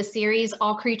redid the series,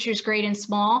 All Creatures Great and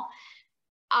Small.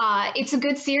 It's a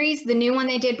good series, the new one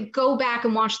they did, but go back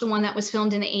and watch the one that was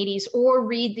filmed in the 80s or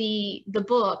read the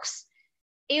books.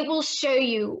 It will show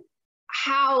you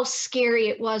how scary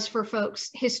it was for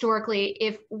folks historically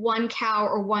if one cow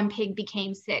or one pig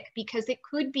became sick, because it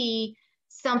could be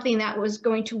something that was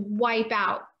going to wipe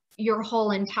out your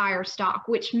whole entire stock,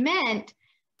 which meant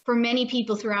for many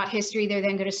people throughout history, they're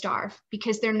then going to starve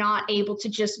because they're not able to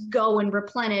just go and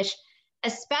replenish,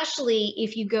 especially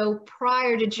if you go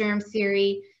prior to germ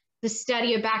theory, the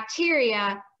study of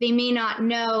bacteria. They may not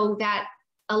know that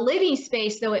a living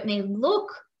space, though it may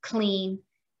look clean,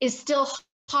 is still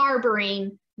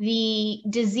harboring the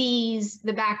disease,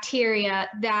 the bacteria,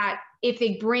 that if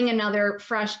they bring another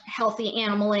fresh, healthy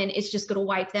animal in, it's just going to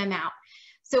wipe them out.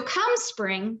 So come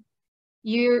spring,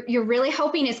 You're really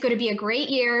hoping it's going to be a great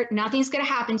year. Nothing's going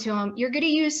to happen to them. You're going to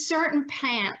use certain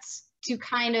plants to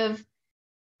kind of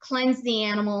cleanse the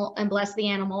animal and bless the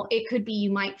animal. It could be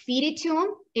you might feed it to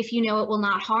them if you know it will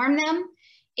not harm them.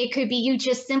 It could be you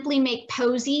just simply make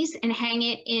posies and hang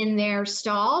it in their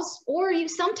stalls, or you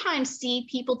sometimes see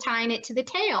people tying it to the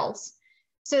tails.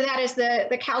 So that as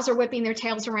the cows are whipping their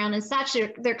tails around and such,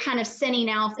 they're kind of sending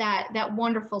out that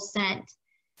wonderful scent.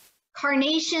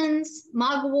 Carnations,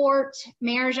 mugwort,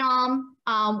 meerschaum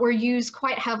were used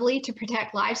quite heavily to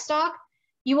protect livestock.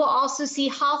 You will also see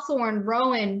hawthorn,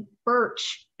 rowan,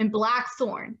 birch, and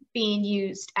blackthorn being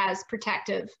used as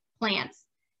protective plants.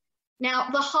 Now,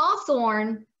 the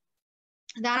hawthorn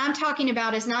that I'm talking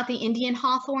about is not the Indian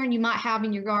hawthorn you might have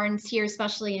in your gardens here,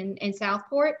 especially in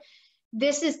Southport.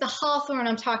 This is the hawthorn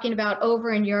I'm talking about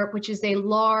over in Europe, which is a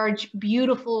large,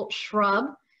 beautiful shrub.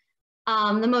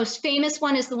 The most famous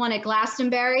one is the one at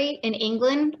Glastonbury in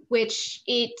England, which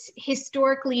it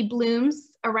historically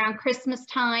blooms around Christmas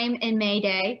time and May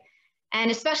Day. And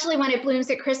especially when it blooms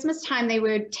at Christmas time, they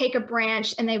would take a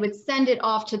branch and they would send it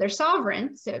off to their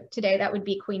sovereign. So today that would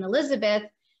be Queen Elizabeth,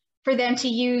 for them to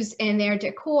use in their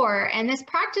decor. And this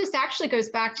practice actually goes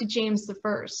back to James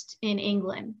I in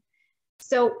England.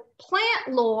 So plant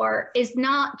lore is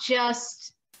not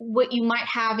just what you might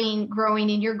having growing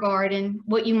in your garden,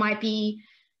 what you might be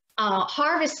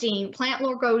harvesting. Plant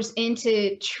lore goes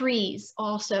into trees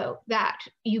also that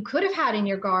you could have had in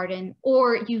your garden,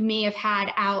 or you may have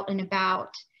had out and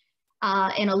about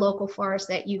in a local forest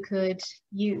that you could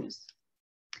use.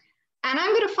 And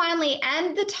I'm going to finally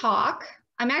end the talk.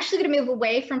 I'm actually going to move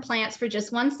away from plants for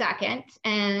just 1 second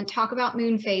and talk about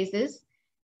moon phases,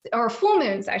 or full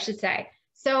moons, I should say.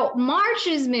 So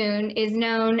March's moon is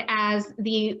known as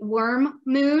the worm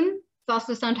moon. It's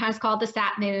also sometimes called the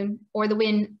sap moon or the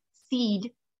wind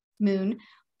seed moon.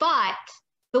 But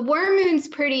the worm moon's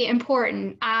pretty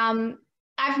important.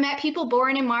 I've met people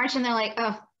born in March and they're like,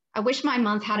 oh, I wish my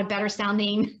month had a better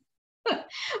sounding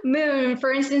moon.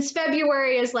 For instance,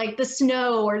 February is like the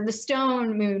snow or the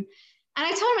stone moon. And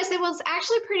I told him, I said, well, it's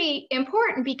actually pretty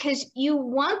important because you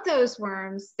want those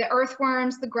worms, the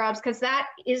earthworms, the grubs, because that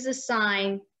is a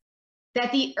sign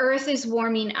that the earth is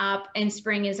warming up and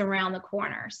spring is around the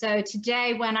corner. So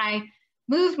today, when I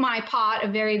moved my pot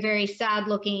of very, very sad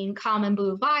looking common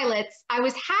blue violets, I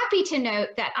was happy to note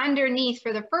that underneath,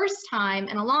 for the first time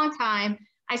in a long time,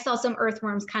 I saw some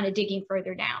earthworms kind of digging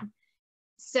further down.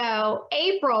 So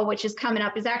April, which is coming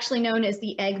up, is actually known as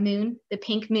the egg moon, the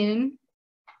pink moon,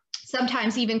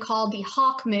 sometimes even called the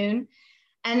hawk moon.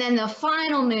 And then the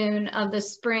final moon of the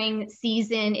spring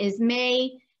season is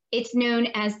May. It's known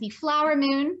as the flower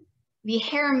moon, the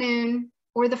hare moon,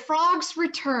 or the frog's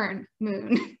return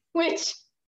moon, which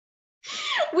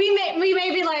we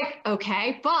may be like,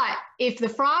 okay, but if the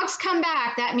frogs come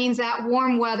back, that means that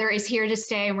warm weather is here to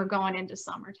stay and we're going into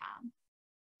summertime.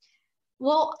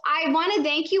 Well, I want to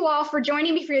thank you all for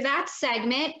joining me for that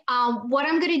segment. What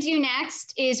I'm going to do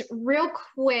next is real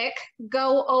quick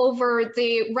go over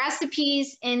the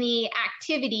recipes and the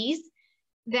activities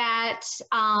that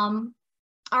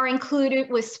are included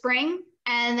with spring.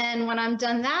 And then when I'm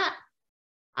done that,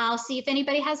 I'll see if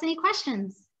anybody has any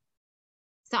questions.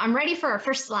 So I'm ready for our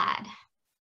first slide.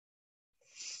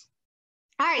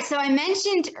 All right, so I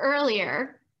mentioned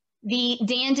earlier the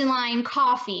dandelion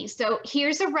coffee. So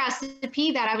here's a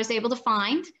recipe that I was able to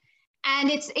find,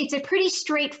 and it's a pretty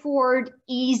straightforward,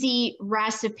 easy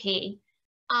recipe.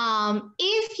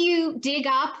 If you dig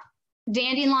up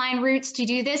dandelion roots to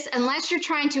do this, unless you're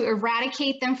trying to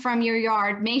eradicate them from your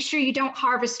yard, make sure you don't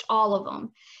harvest all of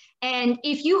them. And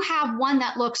if you have one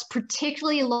that looks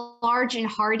particularly large and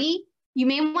hardy, you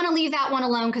may want to leave that one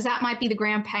alone because that might be the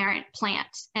grandparent plant,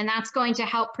 and that's going to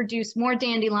help produce more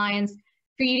dandelions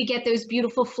for you to get those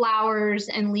beautiful flowers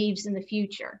and leaves in the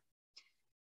future.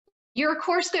 You're of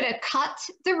course going to cut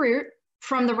the root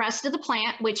from the rest of the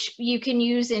plant, which you can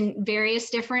use in various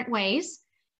different ways.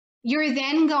 You're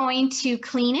then going to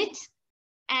clean it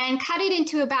and cut it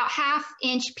into about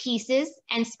 1/2-inch pieces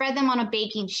and spread them on a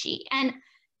baking sheet. And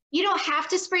you don't have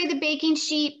to spray the baking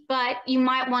sheet, but you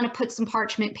might want to put some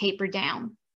parchment paper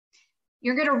down.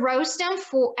 You're going to roast them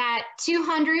at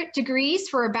 200 degrees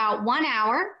for about 1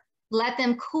 hour. Let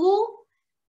them cool.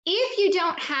 If you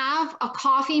don't have a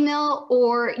coffee mill,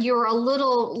 or you're a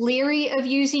little leery of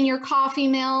using your coffee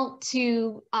mill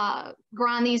to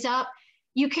grind these up,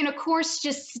 you can of course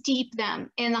just steep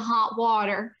them in the hot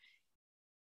water.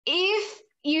 If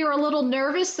you're a little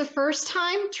nervous the first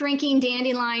time drinking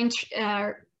dandelion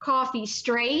coffee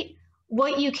straight,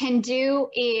 what you can do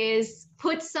is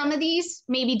put some of these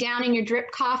maybe down in your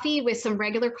drip coffee with some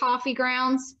regular coffee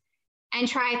grounds, and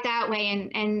try it that way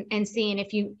and see. And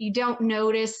if you don't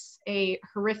notice a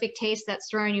horrific taste that's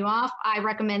throwing you off, I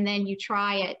recommend then you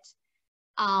try it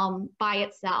by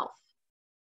itself.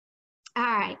 All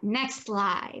right, next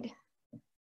slide.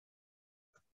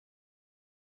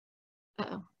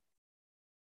 Uh-oh.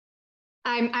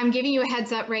 I'm giving you a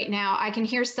heads up right now. I can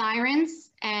hear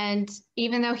sirens, and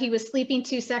even though he was sleeping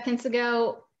 2 seconds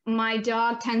ago, my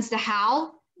dog tends to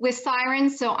howl with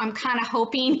sirens, so I'm kind of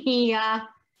hoping he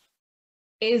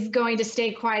is going to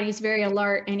stay quiet. He's very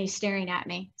alert and he's staring at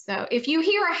me. So if you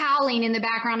hear a howling in the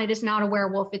background, it is not a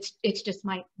werewolf. It's just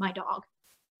my dog.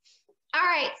 All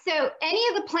right, so any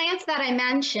of the plants that I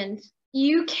mentioned,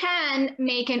 you can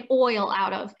make an oil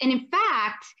out of. And in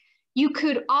fact, you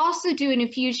could also do an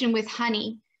infusion with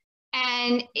honey.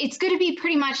 And it's going to be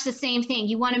pretty much the same thing.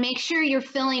 You want to make sure you're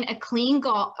filling a clean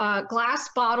glass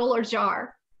bottle or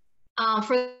jar.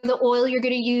 For the oil, you're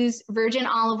going to use virgin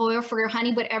olive oil. For your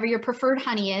honey, whatever your preferred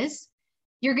honey is.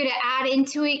 You're going to add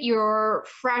into it your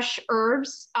fresh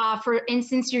herbs. For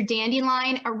instance, your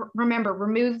dandelion, remember,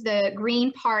 remove the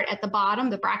green part at the bottom,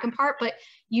 the bracken part, but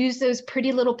use those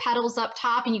pretty little petals up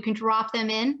top and you can drop them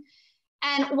in.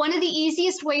 And one of the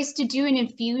easiest ways to do an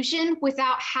infusion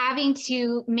without having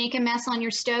to make a mess on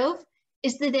your stove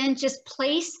is to then just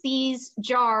place these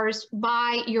jars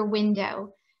by your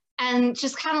window and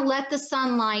just kind of let the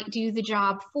sunlight do the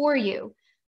job for you.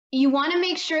 You want to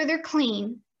make sure they're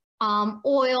clean.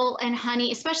 Oil and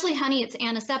honey, especially honey, it's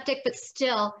antiseptic, but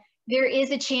still there is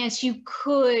a chance you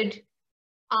could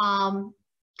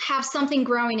have something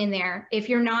growing in there if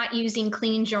you're not using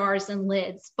clean jars and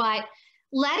lids. But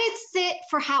let it sit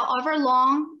for however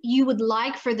long you would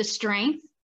like for the strength.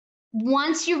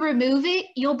 Once you remove it,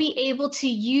 you'll be able to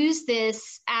use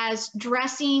this as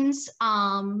dressings.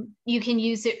 You can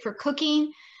use it for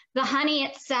cooking. The honey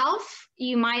itself,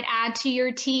 you might add to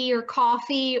your tea or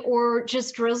coffee or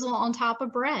just drizzle on top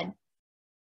of bread.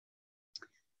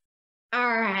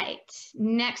 All right,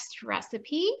 next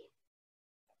recipe.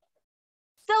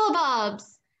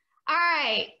 Syllabubs. All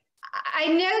right, I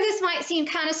know this might seem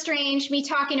kind of strange, me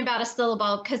talking about a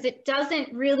syllabub, because it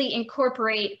doesn't really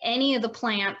incorporate any of the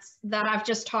plants that I've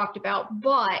just talked about,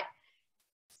 but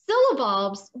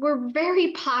syllabubs were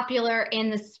very popular in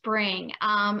the spring,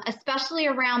 especially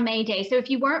around May Day. So if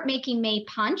you weren't making May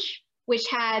punch, which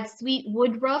had sweet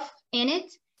woodruff in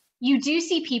it, you do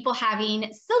see people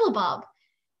having syllabub.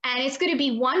 And it's going to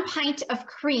be 1 pint of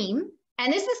cream.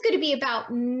 And this is going to be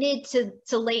about mid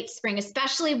to late spring,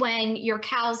 especially when your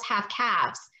cows have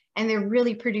calves and they're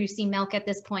really producing milk at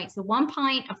this point. So 1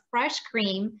 pint of fresh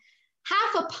cream,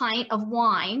 half a pint of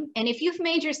wine. And if you've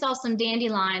made yourself some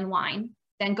dandelion wine,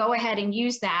 then go ahead and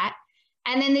use that.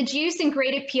 And then the juice and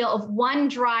grated peel of 1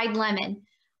 dried lemon,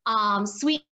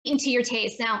 sweetened to your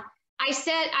taste. Now,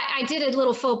 I did a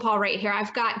little faux pas right here.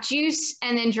 I've got juice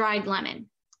and then dried lemon.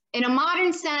 In a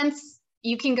modern sense,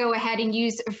 you can go ahead and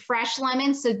use a fresh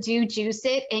lemon, so do juice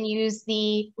it and use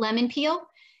the lemon peel.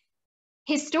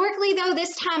 Historically, though,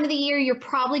 this time of the year, you're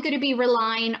probably going to be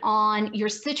relying on your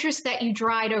citrus that you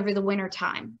dried over the winter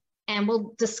time. And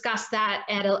we'll discuss that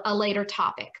at a later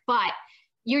topic. But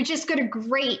you're just going to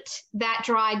grate that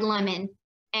dried lemon,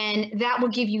 and that will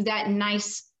give you that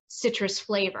nice citrus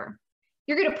flavor.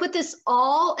 You're going to put this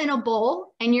all in a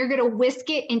bowl, and you're going to whisk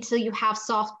it until you have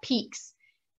soft peaks.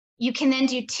 You can then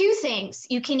do 2 things.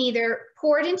 You can either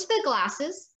pour it into the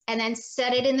glasses and then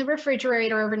set it in the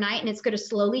refrigerator overnight, and it's going to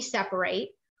slowly separate.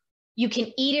 You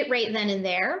can eat it right then and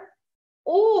there,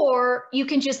 or you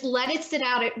can just let it sit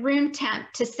out at room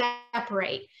temp to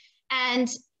separate. And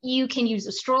you can use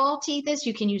a straw to eat this.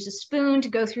 You can use a spoon to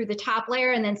go through the top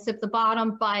layer and then sip the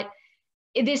bottom. But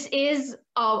this is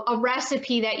a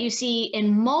recipe that you see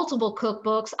in multiple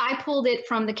cookbooks. I pulled it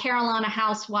from the Carolina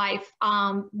Housewife.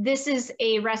 This is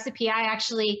a recipe I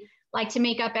actually like to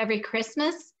make up every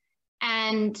Christmas,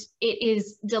 and it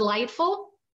is delightful.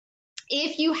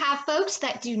 If you have folks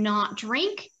that do not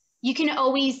drink, you can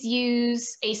always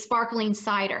use a sparkling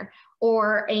cider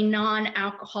or a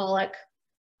non-alcoholic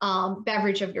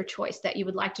beverage of your choice that you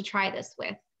would like to try this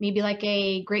with, maybe like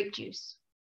a grape juice.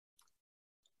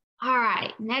 All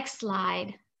right, next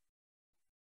slide.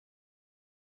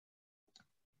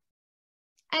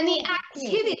 And the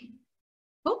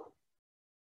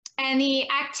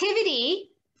activity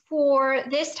for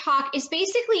this talk is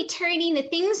basically turning the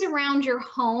things around your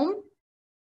home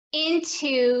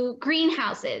into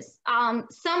greenhouses.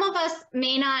 Some of us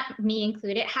may not, me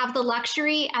included, have the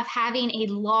luxury of having a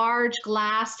large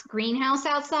glass greenhouse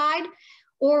outside,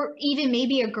 or even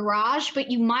maybe a garage,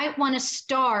 but you might want to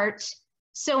start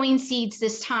sowing seeds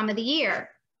this time of the year.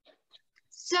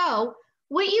 So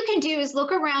what you can do is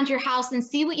look around your house and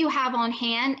see what you have on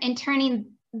hand and turning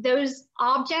those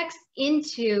objects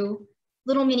into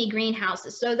little mini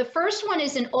greenhouses. So the first one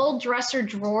is an old dresser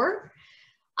drawer.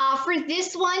 For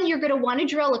this one, you're going to want to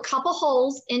drill a couple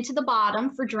holes into the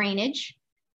bottom for drainage.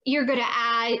 You're going to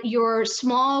add your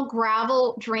small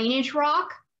gravel drainage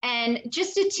rock and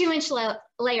just a 2-inch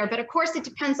layer, but of course it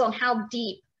depends on how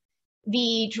deep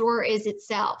the drawer is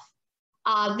itself.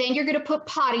 Then you're going to put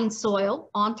potting soil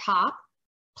on top,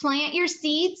 plant your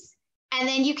seeds, and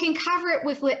then you can cover it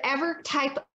with whatever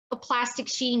type of plastic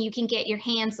sheeting you can get your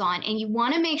hands on. And you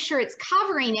want to make sure it's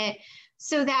covering it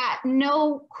so that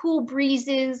no cool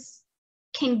breezes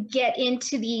can get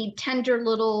into the tender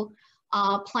little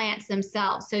plants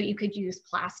themselves. So you could use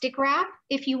plastic wrap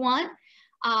if you want,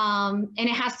 and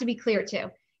it has to be clear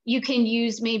too. You can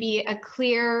use maybe a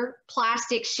clear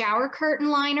plastic shower curtain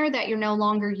liner that you're no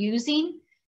longer using.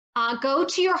 Go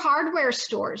to your hardware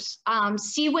stores,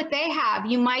 see what they have.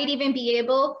 You might even be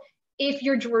able, if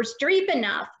your drawer's deep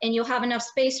enough and you'll have enough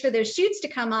space for those shoots to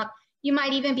come up, you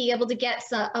might even be able to get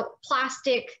a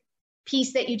plastic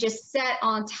piece that you just set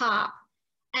on top.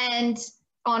 And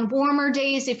on warmer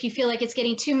days, if you feel like it's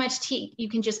getting too much heat, you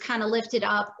can just kind of lift it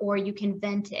up or you can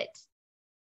vent it.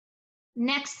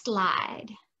 Next slide.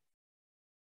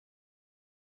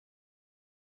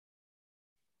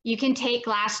 You can take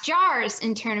glass jars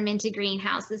and turn them into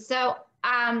greenhouses. So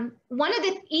one of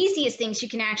the easiest things you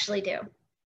can actually do,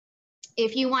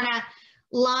 if you want to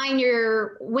line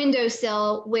your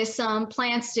windowsill with some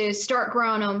plants to start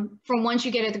growing them from once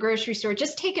you get at the grocery store,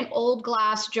 just take an old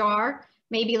glass jar,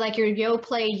 maybe like your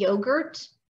Yoplait yogurt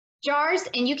jars,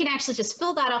 and you can actually just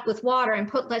fill that up with water and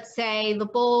put, let's say, the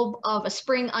bulb of a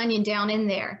spring onion down in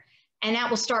there, and that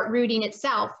will start rooting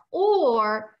itself.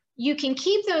 Or you can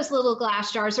keep those little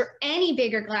glass jars or any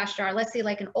bigger glass jar, let's say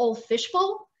like an old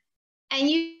fishbowl, and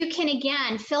you can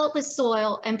again fill it with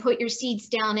soil and put your seeds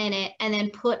down in it and then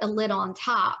put a lid on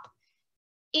top.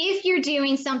 If you're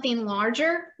doing something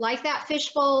larger like that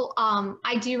fishbowl,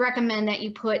 I do recommend that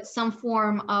you put some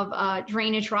form of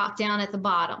drainage rock down at the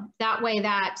bottom. That way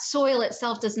that soil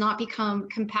itself does not become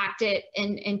compacted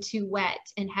and too wet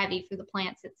and heavy for the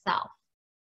plants itself.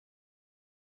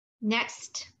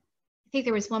 Next, I think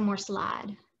there was one more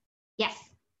slide. Yes.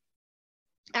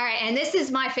 All right, and this is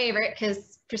my favorite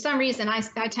because for some reason I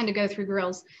tend to go through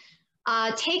grills.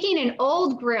 Taking an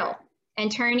old grill and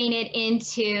turning it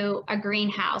into a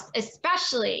greenhouse,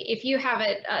 especially if you have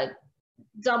a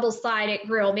double-sided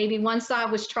grill. Maybe one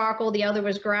side was charcoal, the other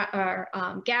was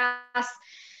gas,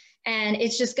 and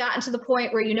it's just gotten to the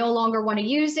point where you no longer want to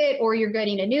use it or you're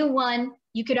getting a new one.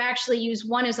 You could actually use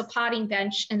one as a potting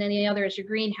bench and then the other as your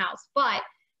greenhouse. But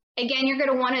again, you're going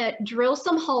to want to drill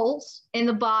some holes in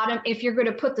the bottom if you're going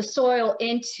to put the soil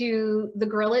into the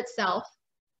grill itself.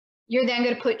 You're then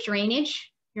going to put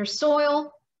drainage, your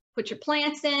soil, put your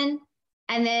plants in,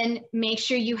 and then make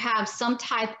sure you have some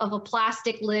type of a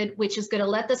plastic lid, which is going to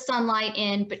let the sunlight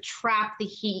in, but trap the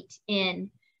heat in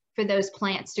for those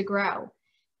plants to grow.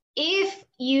 If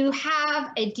you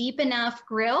have a deep enough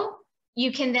grill,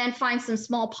 you can then find some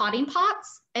small potting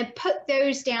pots and put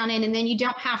those down in, and then you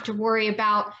don't have to worry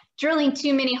about drilling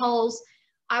too many holes.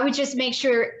 I would just make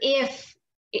sure if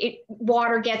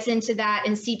water gets into that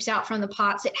and seeps out from the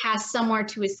pots, it has somewhere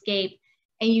to escape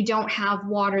and you don't have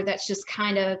water that's just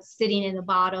kind of sitting in the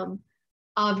bottom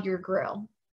of your grill.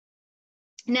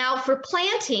 Now for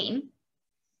planting,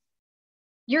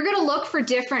 you're going to look for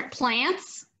different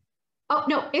plants. Oh,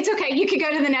 no, it's okay. You can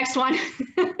go to the next one.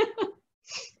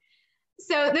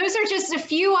 So those are just a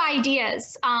few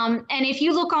ideas. And if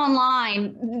you look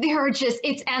online, there are just,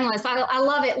 it's endless. I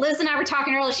love it. Liz and I were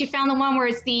talking earlier. She found the one where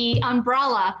it's the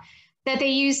umbrella that they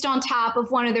used on top of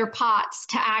one of their pots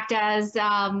to act as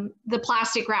the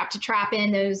plastic wrap to trap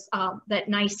in those that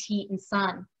nice heat and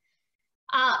sun.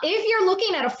 If you're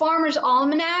looking at a farmer's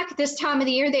almanac this time of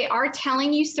the year, they are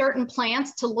telling you certain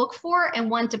plants to look for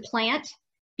and when to plant,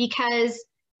 because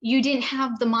you didn't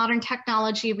have the modern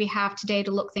technology we have today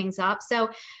to look things up. So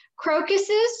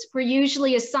crocuses were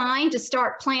usually assigned to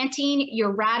start planting your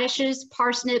radishes,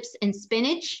 parsnips, and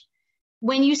spinach.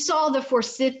 When you saw the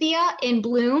forsythia in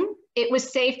bloom, it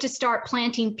was safe to start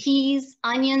planting peas,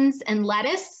 onions, and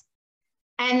lettuce.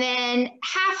 And then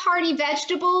half-hardy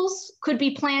vegetables could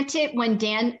be planted when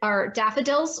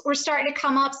daffodils were starting to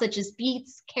come up, such as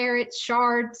beets, carrots,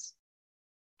 shards.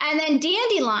 And then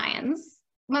dandelions.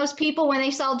 Most people, when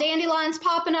they saw dandelions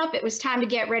popping up, it was time to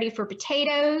get ready for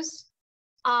potatoes.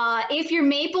 If your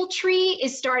maple tree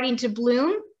is starting to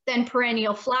bloom, then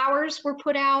perennial flowers were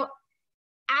put out.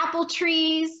 Apple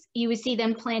trees, you would see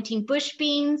them planting bush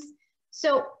beans.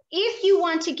 So if you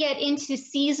want to get into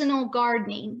seasonal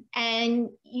gardening and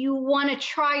you want to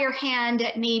try your hand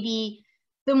at maybe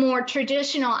the more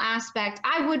traditional aspect,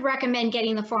 I would recommend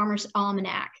getting the Farmer's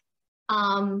Almanac,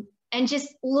 and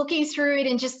just looking through it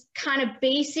and just kind of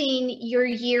basing your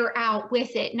year out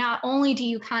with it. Not only do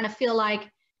you kind of feel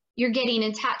like you're getting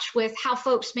in touch with how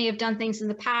folks may have done things in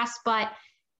the past, but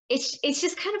it's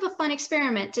just kind of a fun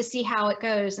experiment to see how it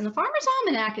goes. And the Farmer's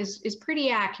Almanac is pretty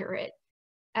accurate.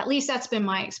 At least that's been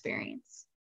my experience.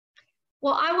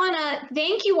 Well, I want to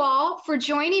thank you all for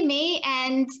joining me.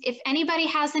 And if anybody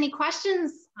has any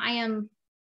questions, I am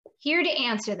here to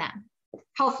answer them,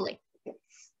 hopefully.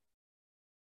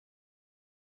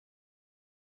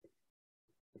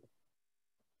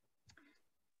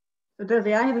 So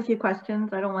Desi, I have a few questions.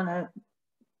 I don't want to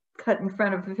cut in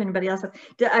front of if anybody else has.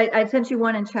 I sent you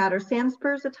one in chat. Are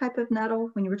sandspurs a type of nettle?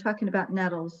 When you were talking about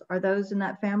nettles, are those in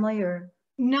that family or?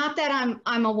 Not that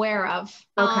I'm aware of.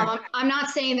 Okay. I'm not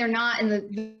saying they're not in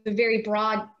the very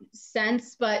broad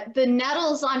sense, but the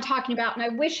nettles I'm talking about, and I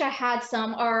wish I had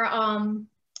some, are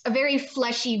a very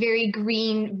fleshy, very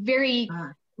green, very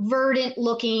verdant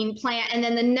looking plant. And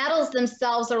then the nettles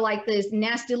themselves are like these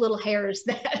nasty little hairs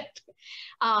that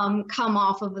come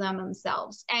off of them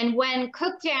themselves. And when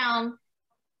cooked down,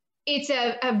 it's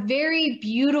a very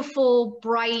beautiful,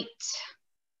 bright,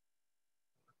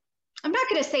 I'm not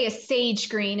going to say a sage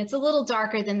green. It's a little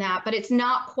darker than that, but it's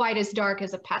not quite as dark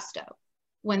as a pesto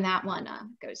when that one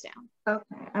goes down.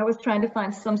 Okay, I was trying to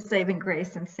find some saving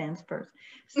grace in sandspurs.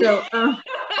 So,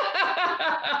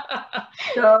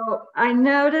 so I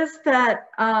noticed that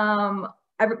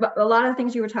a lot of the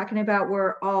things you were talking about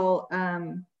were all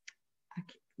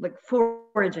like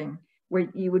foraging, where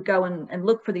you would go and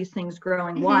look for these things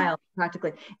growing wild,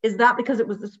 practically. Is that because it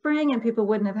was the spring and people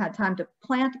wouldn't have had time to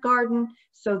plant garden,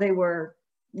 so they were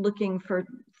looking for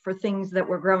things that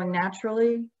were growing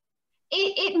naturally?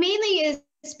 It mainly is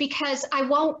because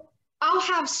I'll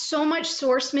have so much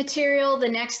source material the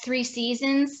next 3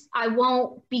 seasons. I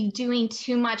won't be doing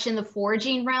too much in the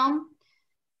foraging realm,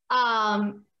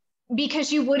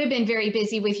 because you would have been very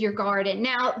busy with your garden.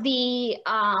 Now,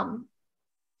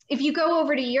 if you go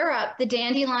over to Europe, the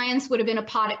dandelions would have been a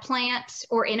potted plant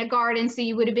or in a garden, so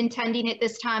you would have been tending it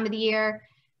this time of the year.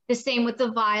 The same with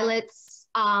the violets,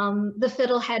 the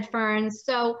fiddlehead ferns.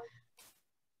 So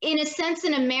in a sense,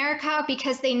 in America,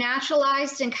 because they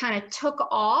naturalized and kind of took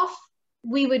off,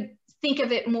 we would think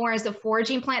of it more as a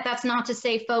foraging plant. That's not to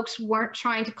say folks weren't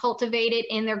trying to cultivate it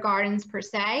in their gardens per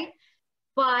se,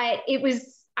 but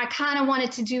I kind of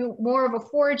wanted to do more of a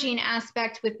foraging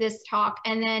aspect with this talk.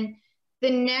 And then the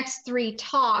next 3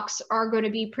 talks are going to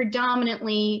be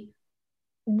predominantly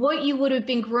what you would have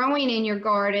been growing in your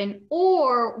garden,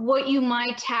 or what you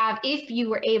might have if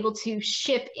you were able to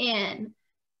ship in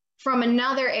from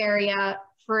another area,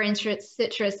 for instance,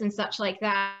 citrus and such like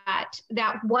that,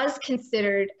 that was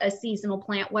considered a seasonal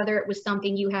plant, whether it was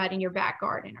something you had in your back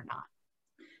garden or not.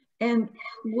 And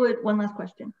one last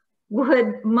question,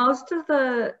 would most of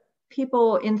the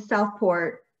people in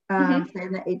Southport, say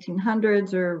in the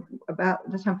 1800s or about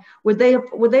this time, would they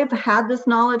have had this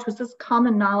knowledge? Was this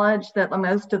common knowledge that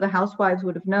most of the housewives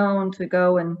would have known to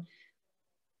go and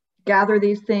gather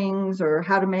these things, or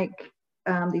how to make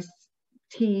these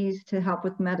teas to help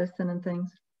with medicine and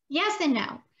things? Yes and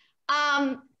no.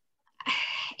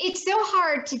 It's so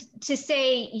hard to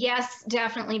say yes,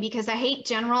 definitely, because I hate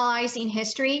generalizing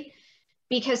history,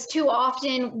 because too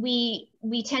often we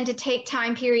tend to take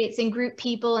time periods and group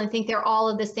people and think they're all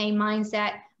of the same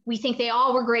mindset. We think they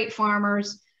all were great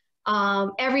farmers.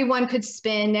 Everyone could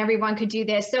spin, everyone could do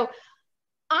this. So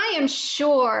I am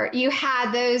sure you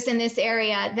had those in this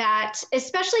area that,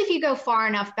 especially if you go far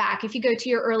enough back, if you go to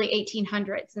your early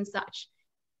 1800s and such,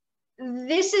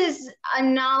 this is a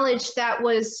knowledge that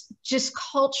was just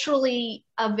culturally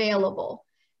available.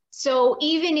 So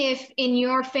even if in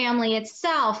your family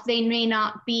itself, they may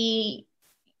not be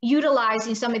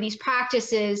utilizing some of these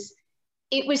practices,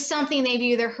 it was something they've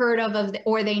either heard of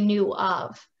or they knew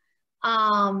of.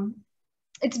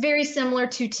 It's very similar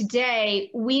to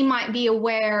today. We might be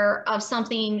aware of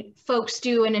something folks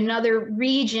do in another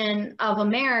region of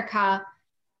America,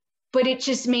 but it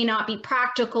just may not be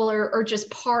practical or just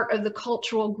part of the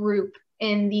cultural group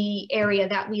in the area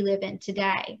that we live in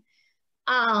today.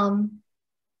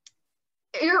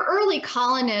 Your early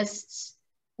colonists,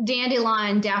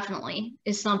 dandelion definitely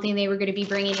is something they were going to be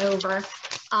bringing over.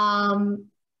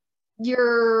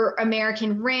 Your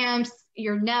American ramps,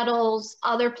 your nettles,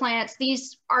 other plants,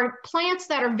 these are plants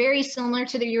that are very similar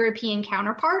to their European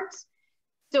counterparts.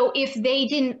 So if they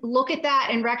didn't look at that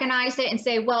and recognize it and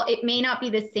say, well, it may not be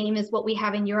the same as what we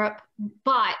have in Europe,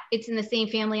 but it's in the same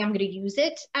family, I'm going to use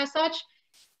it as such.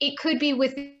 It could be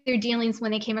with their dealings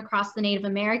when they came across the Native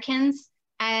Americans.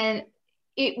 And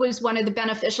it was one of the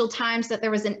beneficial times that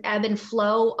there was an ebb and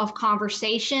flow of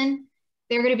conversation.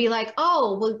 They're going to be like,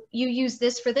 oh, well, you use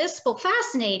this for this? Well,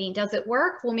 fascinating. Does it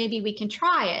work? Well, maybe we can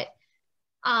try it.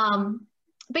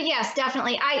 But yes,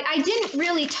 definitely. I didn't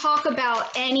really talk about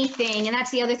anything. And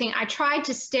that's the other thing. I tried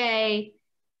to stay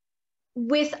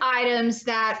with items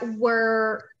that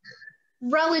were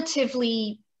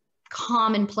relatively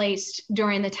commonplace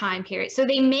during the time period. So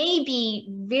they may be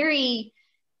very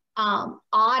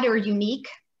odd or unique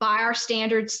by our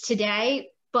standards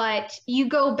today, but you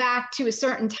go back to a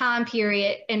certain time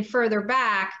period and further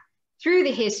back through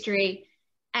the history,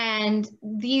 and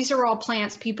these are all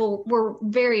plants people were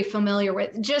very familiar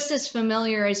with, just as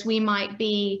familiar as we might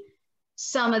be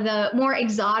some of the more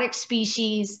exotic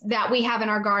species that we have in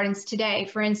our gardens today.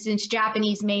 For instance,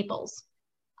 Japanese maples.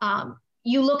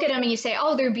 You look at them and you say,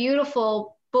 oh, they're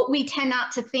beautiful, but we tend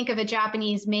not to think of a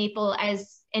Japanese maple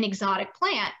as an exotic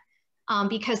plant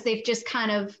because they've just kind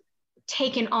of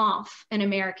taken off in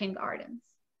American gardens.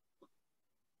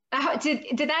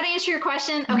 Did that answer your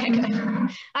question? Okay, good.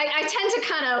 I tend to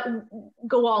kind of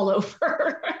go all over.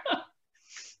 All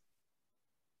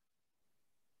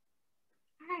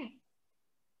right.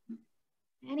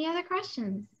 Any other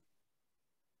questions?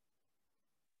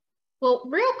 Well,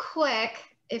 real quick,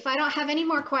 if I don't have any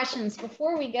more questions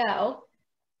before we go,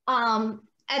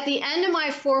 at the end of my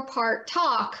 4-part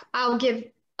talk, I'll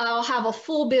have a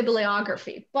full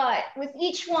bibliography, but with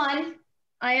each one,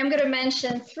 I am going to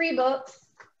mention 3 books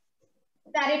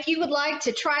that if you would like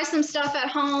to try some stuff at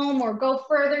home or go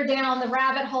further down the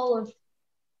rabbit hole of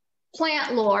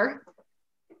plant lore,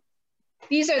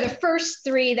 these are the first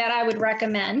 3 that I would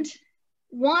recommend.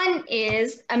 One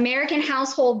is American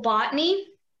Household Botany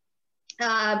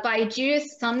by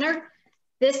Judith Sumner.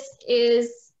 This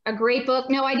is a great book.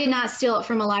 No, I did not steal it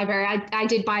from a library. I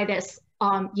did buy this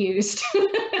used.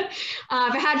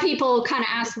 I've had people kind of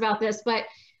ask about this, but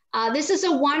this is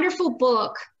a wonderful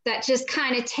book that just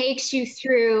kind of takes you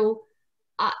through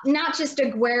not just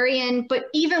agrarian, but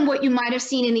even what you might have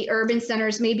seen in the urban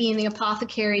centers, maybe in the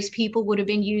apothecaries people would have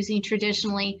been using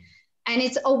traditionally. And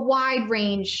it's a wide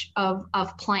range of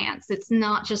plants. It's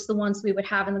not just the ones we would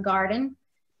have in the garden.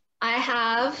 I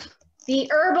have The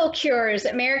Herbal Cures,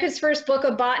 America's First Book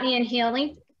of Botany and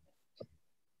Healing.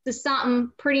 This is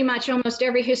something pretty much almost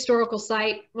every historical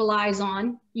site relies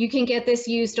on. You can get this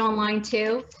used online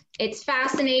too. It's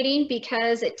fascinating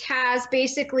because it has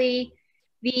basically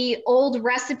the old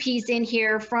recipes in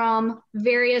here from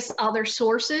various other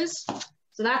sources.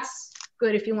 So that's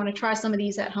good if you want to try some of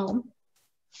these at home.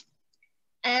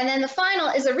 And then the final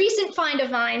is a recent find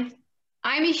of mine.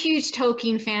 I'm a huge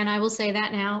Tolkien fan, I will say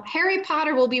that now. Harry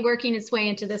Potter will be working its way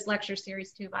into this lecture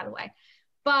series too, by the way.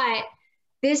 But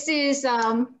this is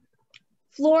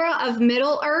Flora of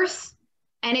Middle-earth,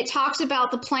 and it talks about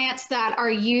the plants that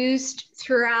are used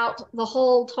throughout the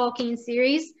whole Tolkien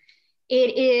series.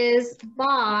 It is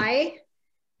by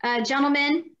a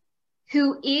gentleman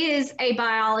who is a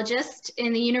biologist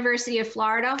in the University of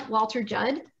Florida, Walter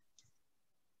Judd.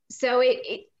 So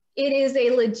it is a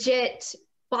legit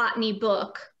botany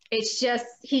book. It's just,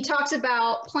 he talks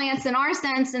about plants in our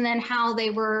sense and then how they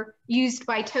were used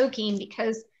by Tolkien,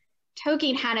 because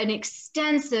Tolkien had an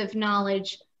extensive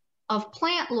knowledge of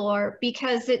plant lore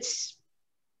because it's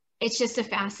just a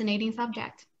fascinating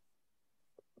subject.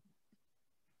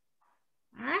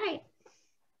 All right.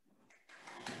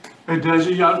 Hey,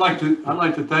 Desi, I'd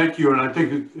like to thank you, and I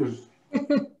think it was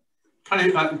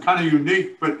kind of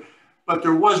unique, but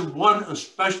there was one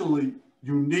especially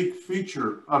unique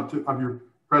feature of your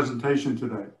presentation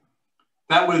today.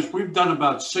 That was, we've done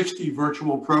about 60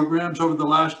 virtual programs over the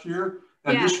last year,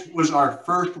 and yeah, this was our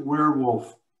first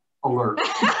werewolf alert.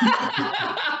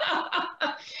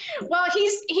 Well,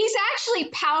 he's actually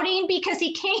pouting because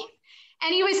he came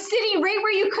and he was sitting right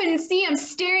where you couldn't see him,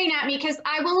 staring at me, because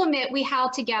I will admit we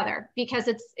howl together because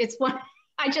it's one,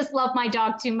 I just love my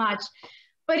dog too much.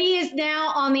 But he is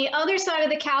now on the other side of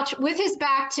the couch with his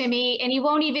back to me, and he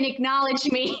won't even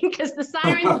acknowledge me because the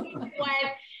siren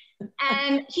went,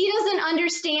 and he doesn't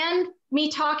understand me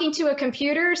talking to a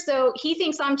computer, so he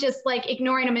thinks I'm just like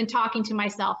ignoring him and talking to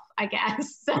myself, I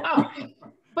guess. So,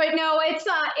 but no,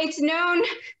 it's known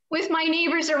with my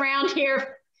neighbors around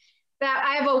here that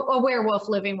I have a werewolf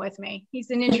living with me. He's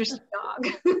an interesting dog.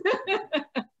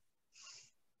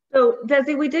 So,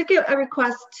 Desi, we did get a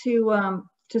request to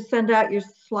send out your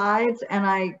slides, and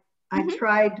I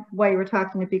tried while you were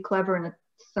talking to be clever and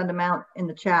send them out in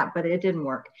the chat, but it didn't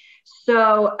work.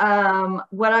 So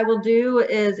what I will do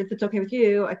is, if it's okay with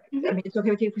you, I mean, it's okay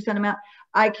with you if we send them out,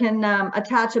 I can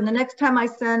attach them. The next time I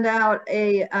send out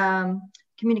a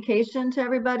communication to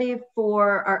everybody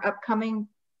for our upcoming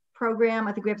program,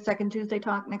 I think we have a second Tuesday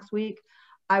talk next week,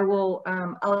 I will,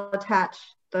 I'll attach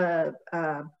the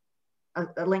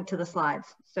a link to the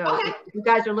slides. So if you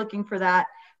guys are looking for that,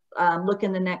 look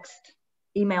in the next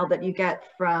email that you get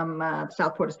from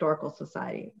Southport Historical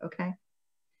Society. Okay.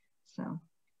 So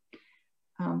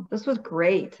this was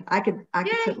great. I could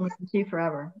sit and listen to you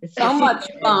forever. It's so much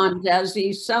fun,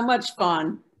 Desi. So much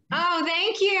fun. Oh,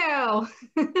 thank you.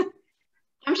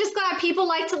 I'm just glad people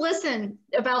like to listen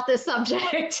about this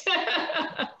subject.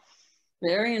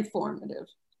 Very informative.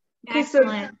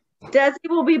 Excellent. So Desi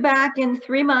will be back in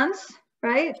 3 months,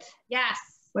 right? Yes.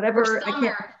 Whatever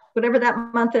whatever that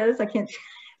month is. I can't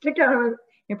pick out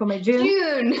April, May, June.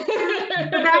 June.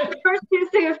 Back the first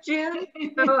Tuesday of June.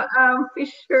 So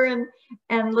be sure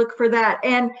and look for that.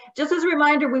 And just as a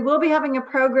reminder, we will be having a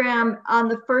program on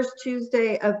the first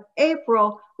Tuesday of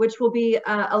April, which will be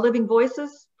a Living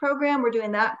Voices program. We're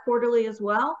doing that quarterly as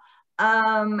well.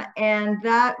 And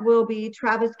that will be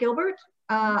Travis Gilbert,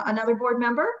 another board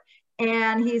member.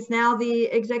 And he's now the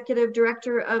executive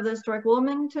director of the Historic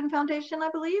Wilmington Foundation, I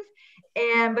believe,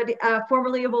 but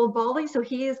formerly of Old Baldy. So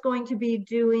he is going to be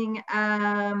doing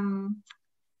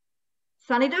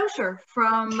Sonny Dosher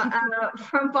from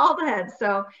Bald Head.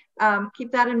 So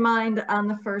keep that in mind on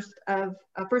the first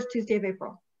Tuesday of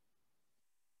April.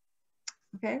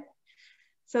 Okay.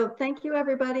 So thank you,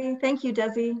 everybody. Thank you,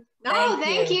 Desi. Oh,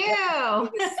 thank you.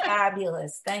 It was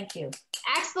fabulous. Thank you.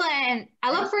 Excellent.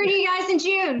 I look forward to you guys in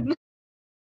June.